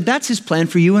I said that that's his plan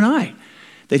for you and I.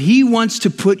 That he wants to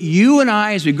put you and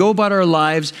I, as we go about our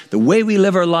lives, the way we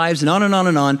live our lives, and on and on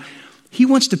and on, he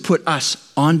wants to put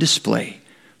us on display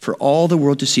for all the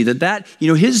world to see.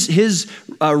 His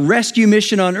rescue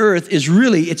mission on earth is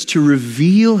really, it's to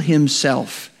reveal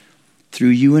himself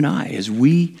through you and I as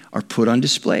we are put on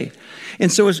display.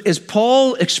 And so as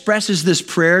Paul expresses this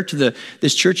prayer to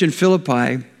this church in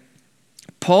Philippi,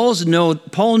 Paul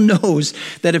knows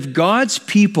that if God's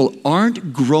people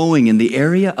aren't growing in the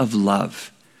area of love,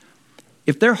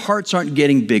 if their hearts aren't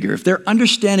getting bigger, if their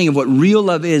understanding of what real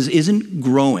love isn't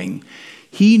growing,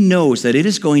 he knows that it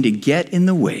is going to get in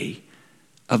the way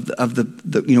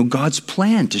of God's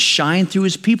plan to shine through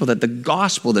his people, that the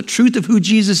gospel, the truth of who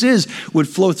Jesus is, would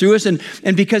flow through us. And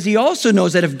because he also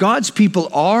knows that if God's people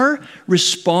are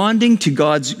responding to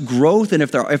God's growth, and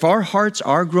if our hearts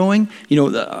are growing,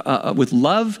 with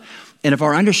love, and if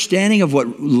our understanding of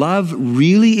what love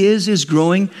really is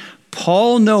growing,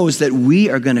 Paul knows that we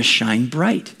are going to shine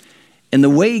bright. And the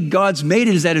way God's made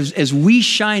it is that as we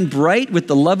shine bright with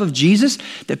the love of Jesus,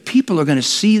 that people are going to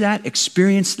see that,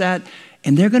 experience that,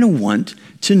 and they're going to want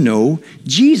to know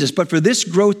Jesus. But for this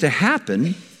growth to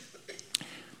happen,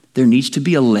 there needs to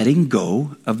be a letting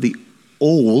go of the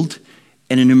old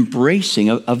and an embracing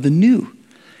of the new.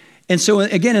 And so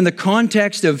again, in the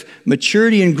context of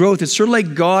maturity and growth, it's sort of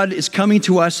like God is coming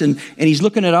to us and he's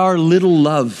looking at our little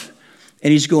love.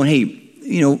 And he's going, hey,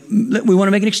 we want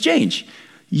to make an exchange.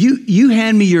 You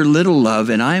hand me your little love,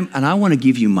 and I want to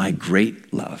give you my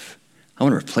great love. I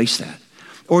want to replace that.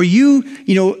 Or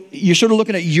you're sort of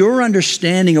looking at your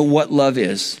understanding of what love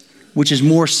is, which is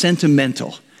more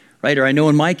sentimental, right? Or I know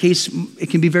in my case, it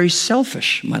can be very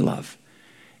selfish, my love.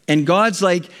 And God's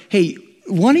like, hey,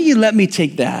 why don't you let me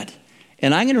take that,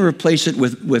 and I'm going to replace it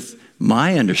with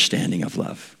my understanding of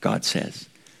love, God says.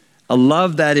 A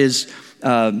love that is,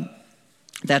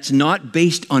 that's not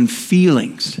based on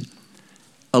feelings.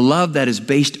 A love that is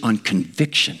based on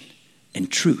conviction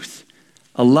and truth.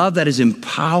 A love that is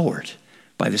empowered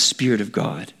by the Spirit of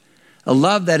God. A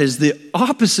love that is the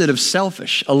opposite of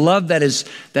selfish. A love that is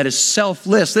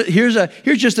selfless. Here's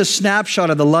just a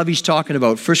snapshot of the love he's talking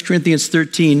about. 1 Corinthians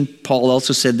 13, Paul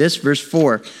also said this, verse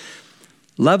 4.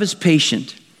 Love is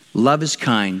patient. Love is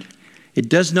kind. It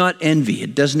does not envy.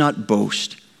 It does not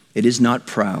boast. It is not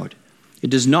proud. It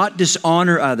does not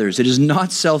dishonor others. It is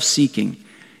not self-seeking.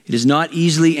 It is not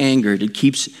easily angered. It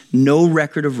keeps no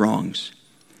record of wrongs.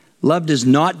 Love does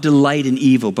not delight in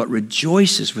evil, but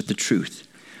rejoices with the truth.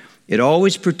 It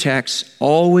always protects,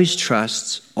 always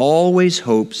trusts, always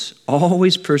hopes,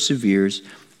 always perseveres.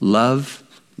 Love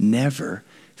never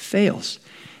fails.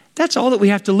 That's all that we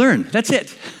have to learn. That's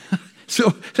it.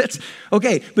 So that's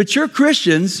okay. Mature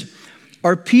Christians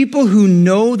are people who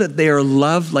know that they are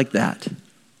loved like that.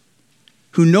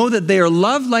 Who know that they are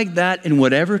loved like that in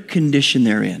whatever condition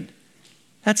they're in.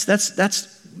 That's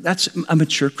a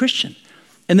mature Christian.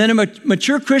 And then a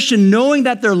mature Christian, knowing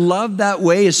that they're loved that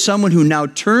way, is someone who now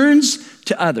turns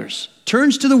to others,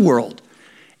 turns to the world,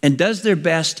 and does their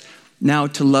best now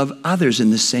to love others in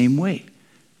the same way,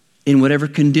 in whatever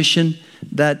condition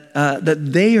that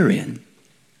they are in.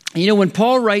 When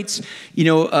Paul writes,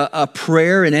 a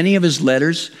prayer in any of his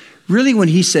letters, really when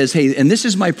he says, hey, and this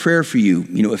is my prayer for you,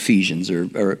 Ephesians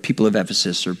or people of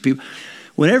Ephesus or people,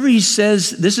 whenever he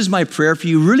says, this is my prayer for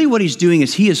you, really what he's doing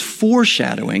is he is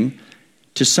foreshadowing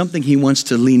to something he wants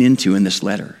to lean into in this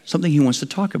letter, something he wants to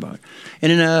talk about.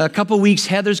 And in a couple of weeks,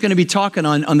 Heather's going to be talking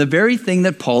on the very thing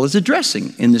that Paul is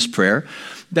addressing in this prayer,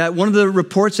 that one of the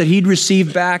reports that he'd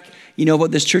received back,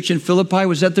 about this church in Philippi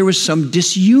was that there was some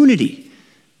disunity.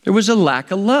 There was a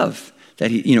lack of love that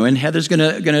and Heather's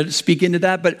going to speak into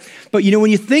that. But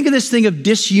when you think of this thing of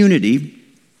disunity,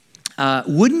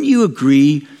 wouldn't you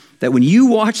agree that when you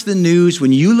watch the news,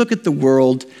 when you look at the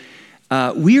world,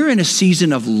 we are in a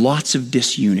season of lots of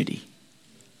disunity.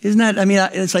 Isn't that,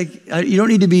 it's like, you don't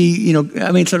need to be,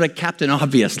 it's sort of like Captain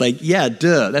Obvious, like, yeah,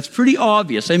 duh, that's pretty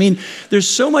obvious. There's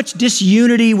so much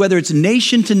disunity, whether it's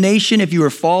nation to nation, if you were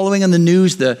following on the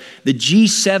news, the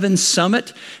G7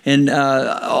 summit, and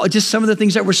just some of the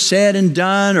things that were said and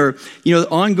done, or,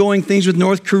 ongoing things with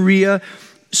North Korea.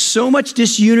 So much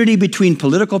disunity between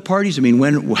political parties.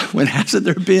 When hasn't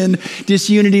there been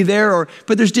disunity there?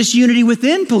 But there's disunity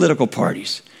within political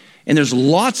parties. And there's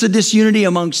lots of disunity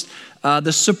amongst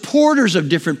the supporters of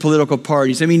different political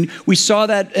parties. We saw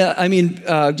that,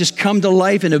 just come to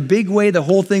life in a big way, the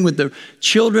whole thing with the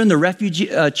children,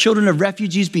 children of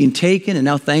refugees being taken, and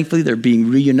now thankfully they're being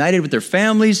reunited with their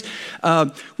families.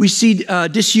 We see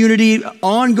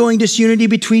ongoing disunity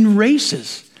between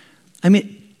races.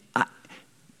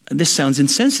 This sounds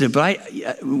insensitive, but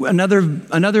another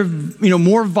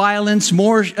more violence,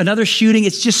 another shooting.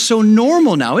 It's just so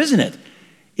normal now, isn't it?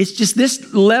 It's just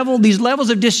these levels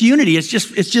of disunity. It's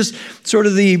just sort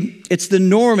of it's the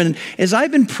norm. And as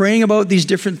I've been praying about these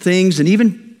different things, and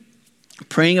even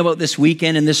praying about this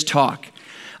weekend and this talk,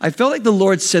 I felt like the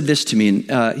Lord said this to me.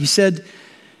 He said,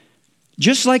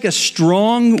 just like a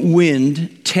strong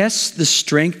wind tests the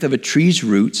strength of a tree's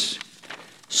roots,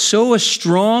 so a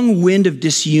strong wind of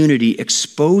disunity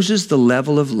exposes the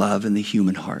level of love in the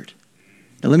human heart.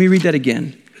 Now let me read that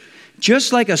again.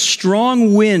 Just like a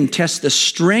strong wind tests the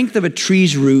strength of a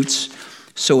tree's roots,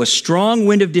 so a strong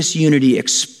wind of disunity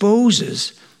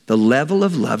exposes the level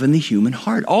of love in the human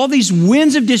heart. All these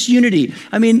winds of disunity,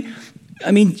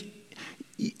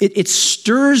 it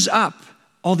stirs up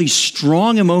all these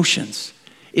strong emotions.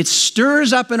 It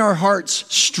stirs up in our hearts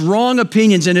strong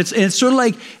opinions, and it's sort of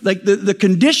like the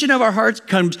condition of our hearts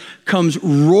comes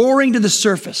roaring to the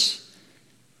surface.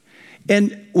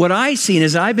 And what I see, and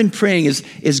as I've been praying,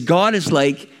 is God is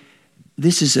like,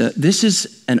 this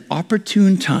is an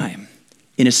opportune time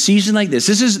in a season like this.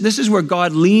 This is where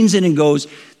God leans in and goes,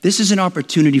 this is an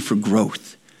opportunity for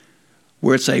growth.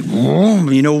 Where it's like,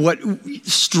 what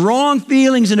strong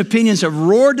feelings and opinions have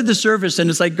roared to the surface, and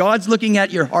it's like God's looking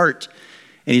at your heart,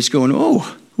 and he's going,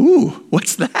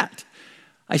 what's that?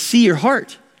 I see your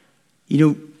heart.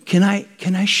 Can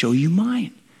I show you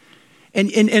mine?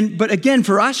 But again,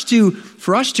 for us to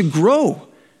grow,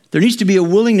 There needs to be a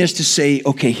willingness to say,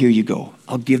 okay, here you go.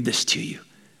 I'll give this to you.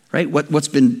 Right? What's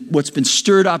been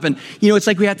stirred up. And, it's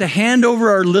like we have to hand over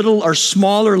our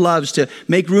smaller loves to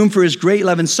make room for his great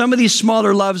love. And some of these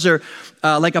smaller loves are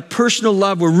like a personal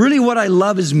love where really what I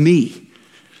love is me.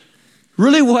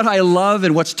 Really what I love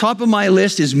and what's top of my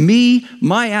list is me,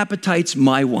 my appetites,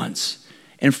 my wants.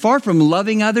 And far from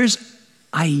loving others,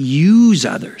 I use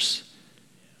others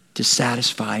to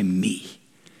satisfy me.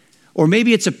 Or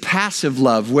maybe it's a passive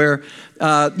love where,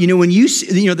 when you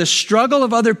see, the struggle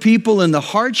of other people and the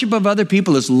hardship of other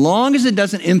people, as long as it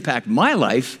doesn't impact my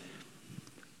life,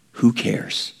 who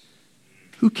cares?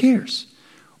 Who cares?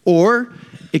 Or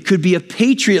it could be a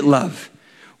patriot love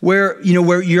where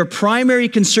your primary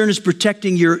concern is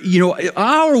protecting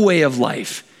our way of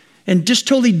life and just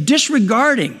totally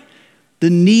disregarding the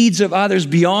needs of others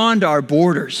beyond our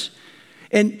borders.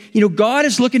 And, God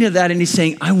is looking at that and he's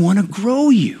saying, I want to grow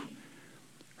you.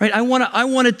 Right? I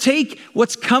want to take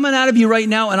what's coming out of you right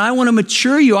now and I want to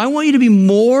mature you. I want you to be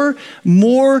more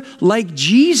like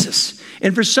Jesus.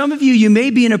 And for some of you, you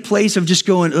may be in a place of just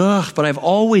going, ugh, but I've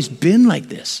always been like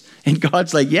this. And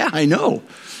God's like, yeah, I know.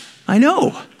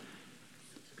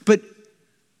 But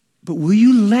will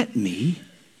you let me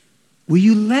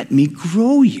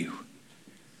grow you?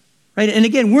 Right? And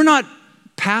again, we're not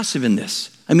passive in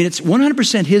this. I mean, it's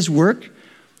 100% his work.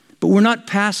 But we're not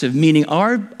passive, meaning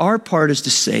our part is to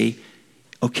say,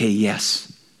 okay,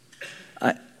 yes,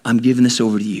 I'm giving this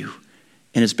over to you.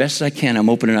 And as best as I can, I'm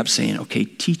opening up saying, okay,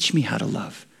 teach me how to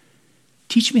love.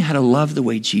 Teach me how to love the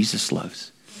way Jesus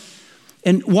loves.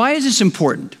 And why is this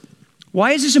important?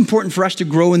 Why is this important for us to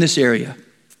grow in this area?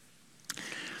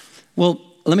 Well,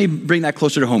 let me bring that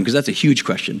closer to home because that's a huge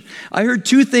question. I heard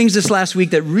two things this last week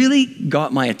that really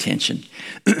got my attention.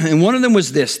 And one of them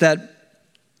was this, that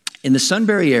in the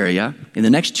Sunbury area, in the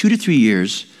next 2 to 3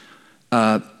 years,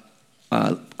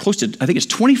 close to, I think it's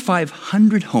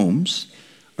 2,500 homes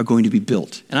are going to be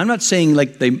built. And I'm not saying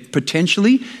like they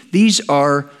potentially, these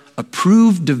are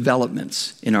approved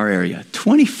developments in our area.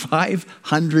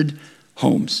 2,500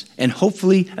 homes, and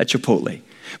hopefully a Chipotle.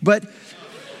 But,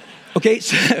 okay,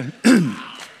 so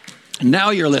now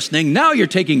you're listening, now you're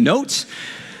taking notes.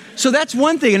 So that's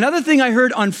one thing. Another thing I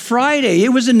heard on Friday, it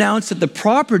was announced that the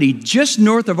property just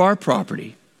north of our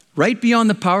property, right beyond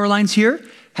the power lines here,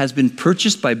 has been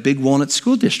purchased by Big Walnut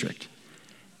School District.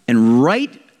 And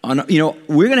right on,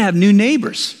 we're going to have new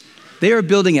neighbors. They are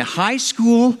building a high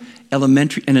school,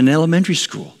 elementary, and an elementary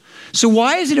school. So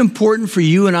why is it important for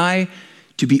you and I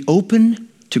to be open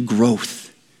to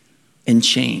growth and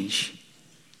change?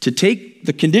 To take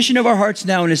the condition of our hearts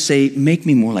now and to say, make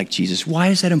me more like Jesus. Why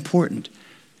is that important?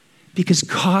 Because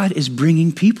God is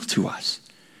bringing people to us.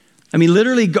 I mean,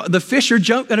 literally, the fish are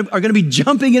going to be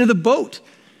jumping into the boat.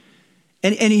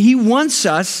 And he wants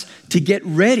us to get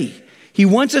ready. He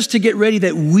wants us to get ready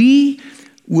that we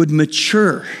would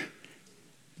mature.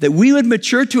 That we would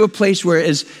mature to a place where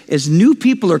as new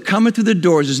people are coming through the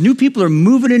doors, as new people are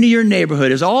moving into your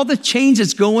neighborhood, as all the change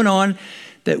that's going on,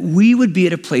 that we would be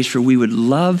at a place where we would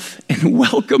love and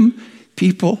welcome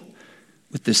people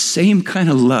with the same kind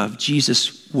of love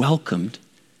Jesus welcomed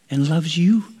and loves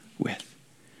you with.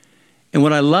 And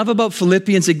what I love about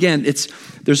Philippians, again,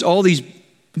 there's all these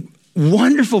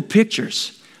wonderful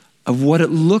pictures of what it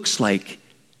looks like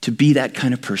to be that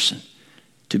kind of person,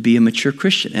 to be a mature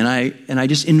Christian. And I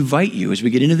just invite you as we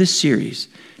get into this series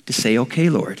to say, okay,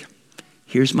 Lord,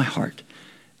 here's my heart.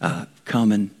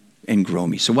 Come and grow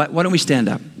me. So why don't we stand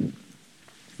up?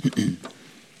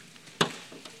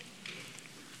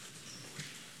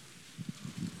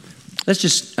 Let's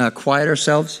just quiet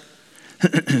ourselves.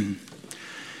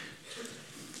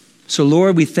 So,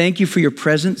 Lord, we thank you for your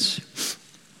presence.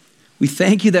 We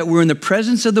thank you that we're in the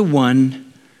presence of the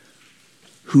one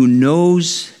who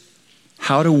knows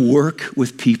how to work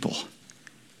with people.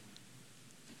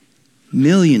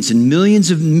 Millions and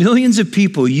millions of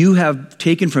people you have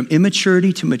taken from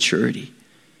immaturity to maturity.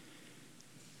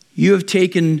 You have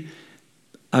taken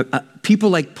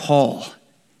people like Paul,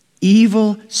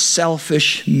 evil,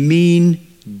 selfish, mean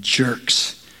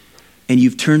jerks, and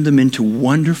you've turned them into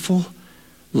wonderful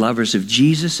lovers of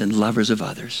Jesus and lovers of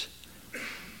others.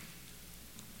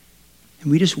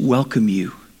 And we just welcome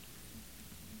you.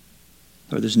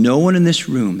 Lord, there's no one in this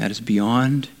room that is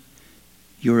beyond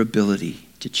your ability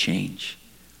to change.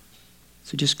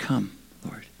 So just come,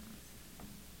 Lord.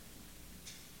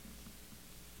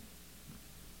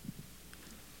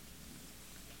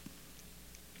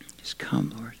 Just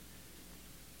come, Lord.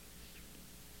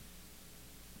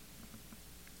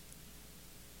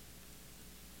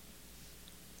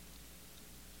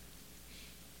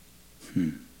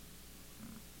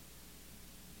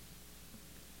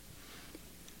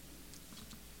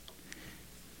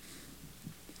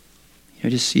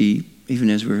 just see, even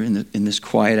as we're in this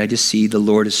quiet, I just see the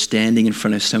Lord is standing in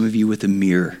front of some of you with a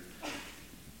mirror.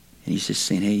 And he's just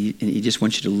saying, hey, and he just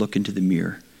wants you to look into the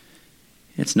mirror.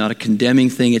 It's not a condemning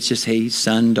thing. It's just, hey,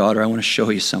 son, daughter, I want to show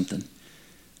you something.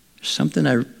 There's something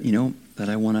that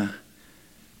I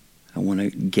want to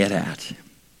get at.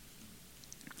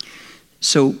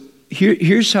 So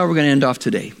here's how we're going to end off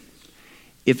today.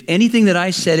 If anything that I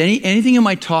said, anything in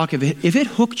my talk, if it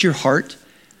hooked your heart,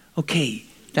 okay,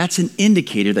 that's an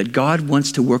indicator that God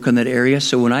wants to work on that area.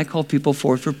 So when I call people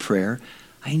forward for prayer,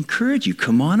 I encourage you,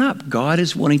 come on up. God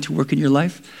is wanting to work in your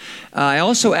life. I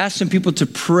also asked some people to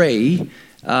pray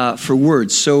for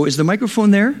words. So is the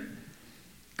microphone there?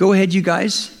 Go ahead, you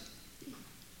guys.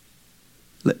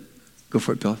 Go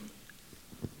for it, Bill.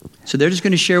 So they're just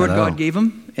going to share what God gave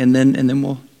them, and then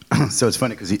we'll... So it's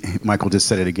funny because Michael just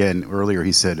said it again earlier.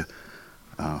 He said,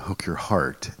 hook your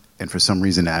heart. And for some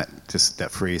reason that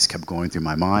phrase kept going through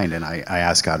my mind. And I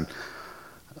asked God,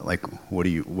 like, what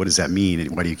does that mean?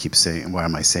 And why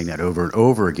am I saying that over and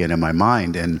over again in my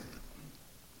mind? And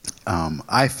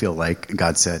I feel like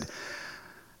God said,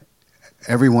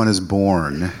 everyone is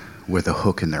born with a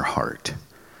hook in their heart.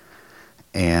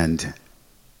 And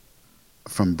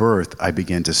from birth, I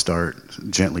began to start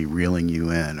gently reeling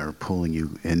you in or pulling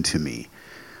you into me.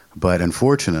 But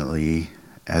unfortunately,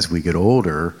 as we get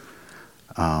older,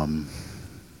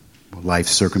 life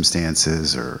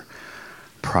circumstances or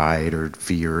pride or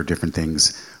fear or different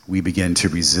things, we begin to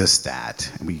resist that.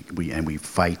 And we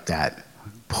fight that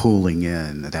pulling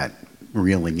in, that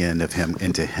reeling in of him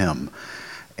into him.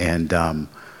 And then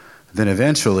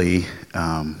eventually,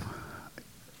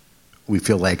 we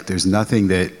feel like there's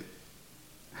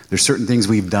certain things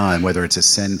we've done, whether it's a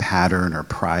sin pattern or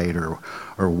pride or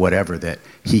whatever, that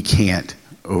he can't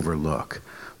overlook.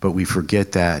 But we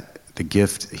forget that the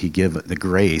gift the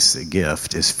grace, the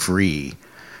gift is free,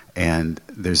 and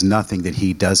there's nothing that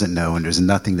he doesn't know, and there's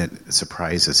nothing that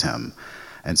surprises him.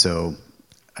 And so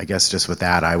I guess just with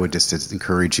that, I would just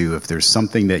encourage you, if there's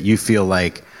something that you feel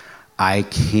like, I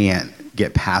can't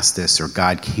get past this, or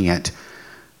God can't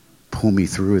pull me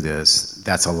through this,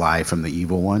 that's a lie from the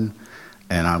evil one.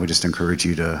 And I would just encourage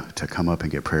you to come up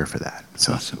and get prayer for that.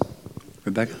 So. Awesome.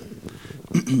 Rebecca?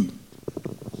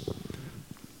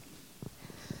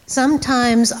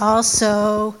 Sometimes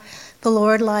also the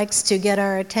Lord likes to get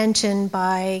our attention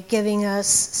by giving us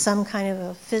some kind of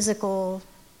a physical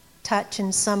touch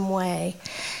in some way.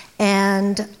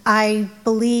 And I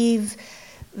believe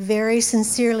very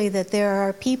sincerely that there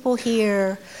are people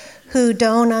here who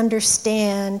don't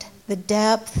understand the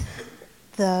depth,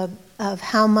 of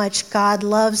how much God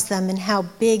loves them and how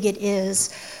big it is,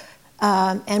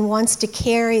 and wants to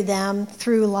carry them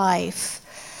through life.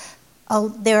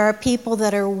 There are people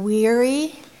that are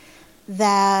weary,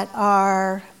 that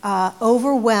are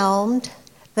overwhelmed,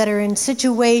 that are in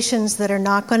situations that are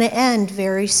not going to end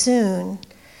very soon.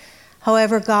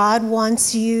 However, God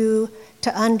wants you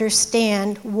to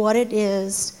understand what it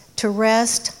is to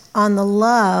rest on the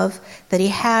love that he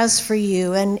has for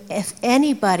you. And if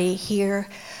anybody here,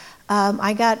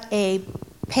 I got a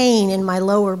pain in my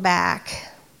lower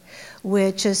back,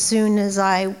 which as soon as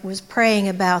I was praying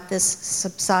about this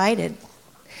subsided.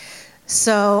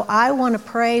 So I want to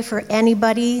pray for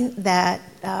anybody that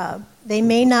they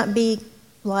may not be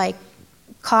like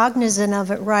cognizant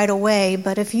of it right away,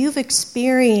 but if you've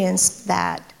experienced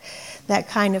that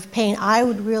kind of pain, I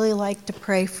would really like to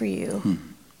pray for you.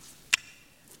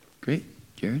 Great.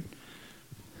 Jared?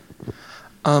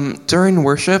 During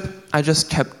worship, I just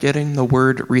kept getting the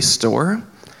word restore,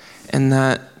 and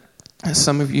that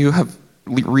some of you have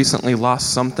recently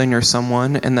lost something or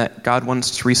someone, and that God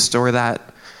wants to restore that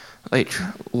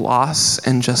loss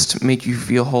and just make you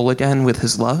feel whole again with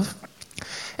his love.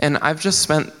 And I've just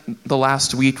spent the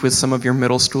last week with some of your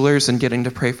middle schoolers and getting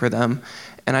to pray for them,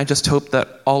 and I just hope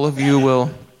that all of you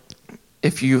will,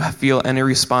 if you feel any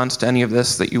response to any of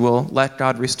this, that you will let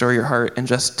God restore your heart and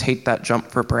just take that jump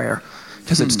for prayer,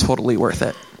 because it's totally worth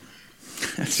it.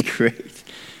 That's great.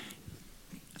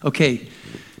 Okay,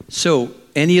 so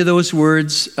any of those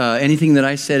words, anything that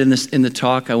I said in the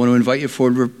talk, I want to invite you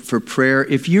forward for prayer.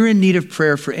 If you're in need of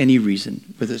prayer for any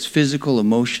reason, whether it's physical,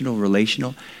 emotional,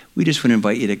 relational, we just want to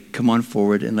invite you to come on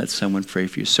forward and let someone pray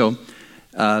for you. So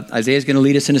Isaiah's going to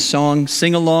lead us in a song,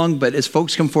 sing along, but as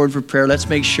folks come forward for prayer, let's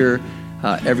make sure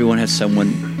everyone has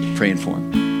someone praying for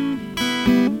them.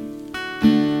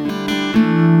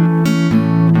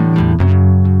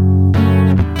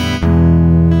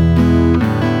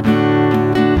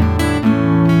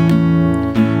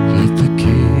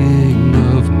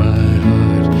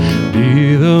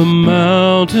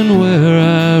 Mountain where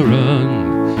I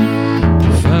run,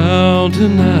 the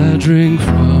fountain I drink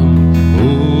from.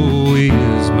 Oh, he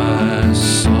is my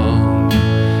song.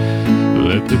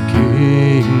 Let the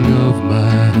King of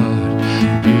my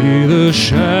heart be the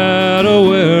shadow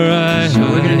where I So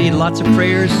we're going to need lots of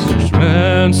prayers. There's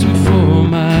ransom for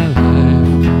my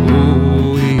life.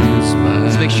 Oh, he is my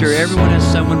Let's make sure everyone has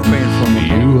someone praying for them.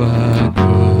 You are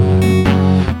good.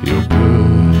 You're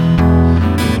good.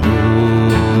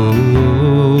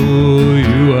 Oh,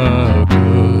 you are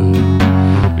good.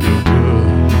 You're good.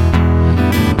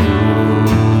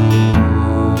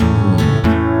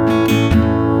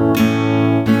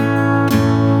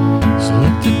 So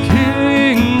let the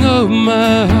King of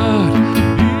my heart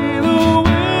be the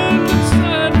wind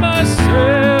inside my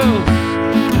sails.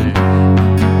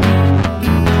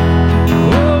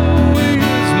 Oh, he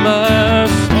is my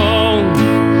song.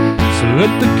 So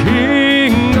let the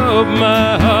King of my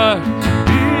heart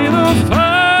be the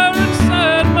fire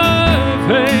inside my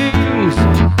veins.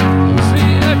 He's the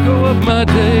echo of my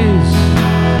days.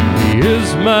 He is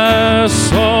my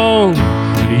song.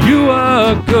 You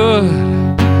are good.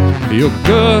 You're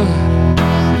good.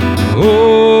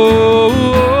 Oh,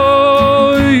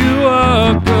 you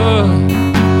are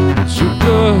good. So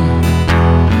good.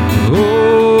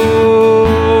 Oh,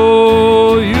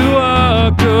 you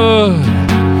are good.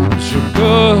 So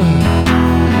good.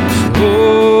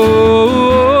 Oh,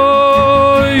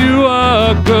 you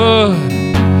are good.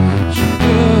 So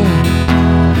good.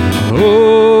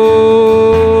 Oh,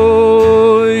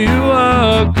 you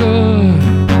are good.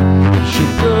 So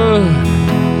good.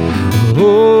 Oh,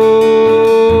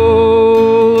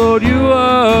 Lord, you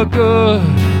are good.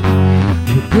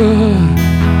 You're good.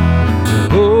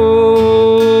 Oh,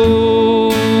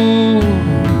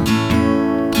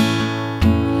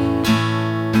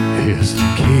 he is the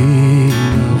King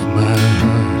of my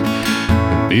heart,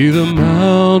 and be the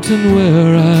mountain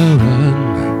where I run.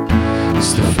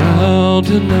 It's the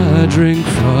fountain I drink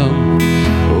from.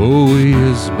 Oh, he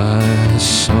is my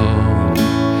song.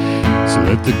 So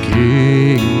let the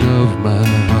King of my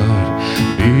heart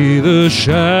be the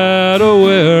shadow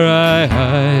where I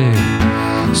hide.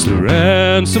 It's the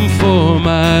ransom for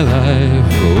my life.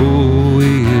 Oh,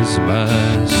 he is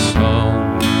my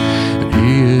song, and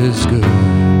he is good.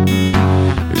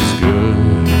 He's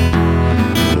good.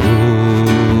 Oh,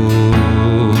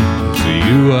 so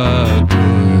you are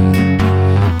good.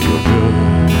 You're good.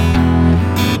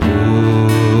 Oh,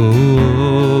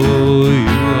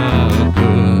 you are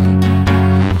good.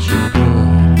 You're good.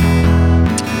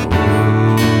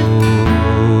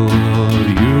 Oh,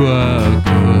 you are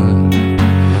good.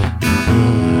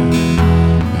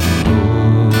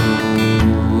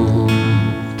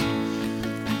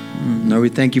 Lord, we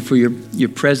thank you for your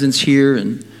presence here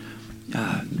and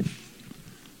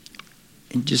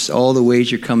just all the ways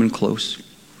you're coming close.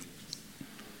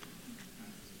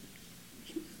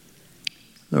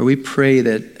 Lord, we pray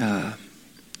that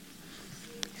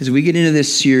as we get into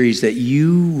this series that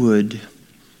you would,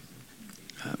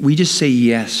 we just say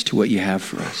yes to what you have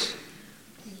for us.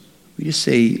 We just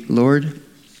say, Lord,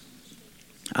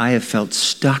 I have felt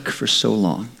stuck for so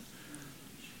long.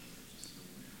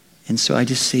 And so I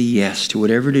just say yes to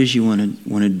whatever it is you want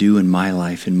to do in my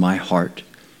life, in my heart.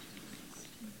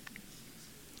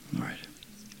 Lord.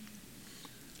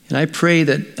 And I pray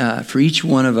that for each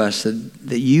one of us,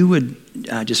 that you would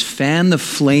just fan the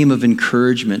flame of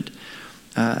encouragement,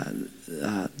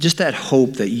 just that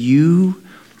hope that you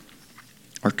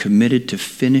are committed to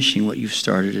finishing what you've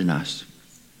started in us.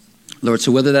 Lord,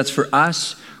 so whether that's for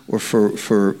us or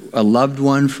for a loved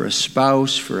one, for a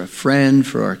spouse, for a friend,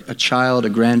 for a child, a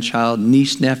grandchild,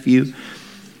 niece, nephew,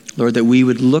 Lord, that we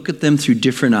would look at them through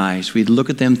different eyes. We'd look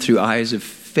at them through eyes of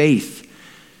faith,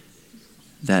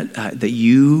 that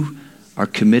you are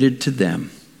committed to them.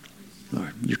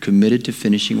 Lord, you're committed to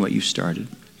finishing what you started.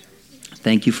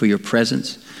 Thank you for your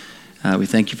presence. We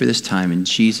thank you for this time. In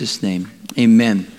Jesus' name, amen.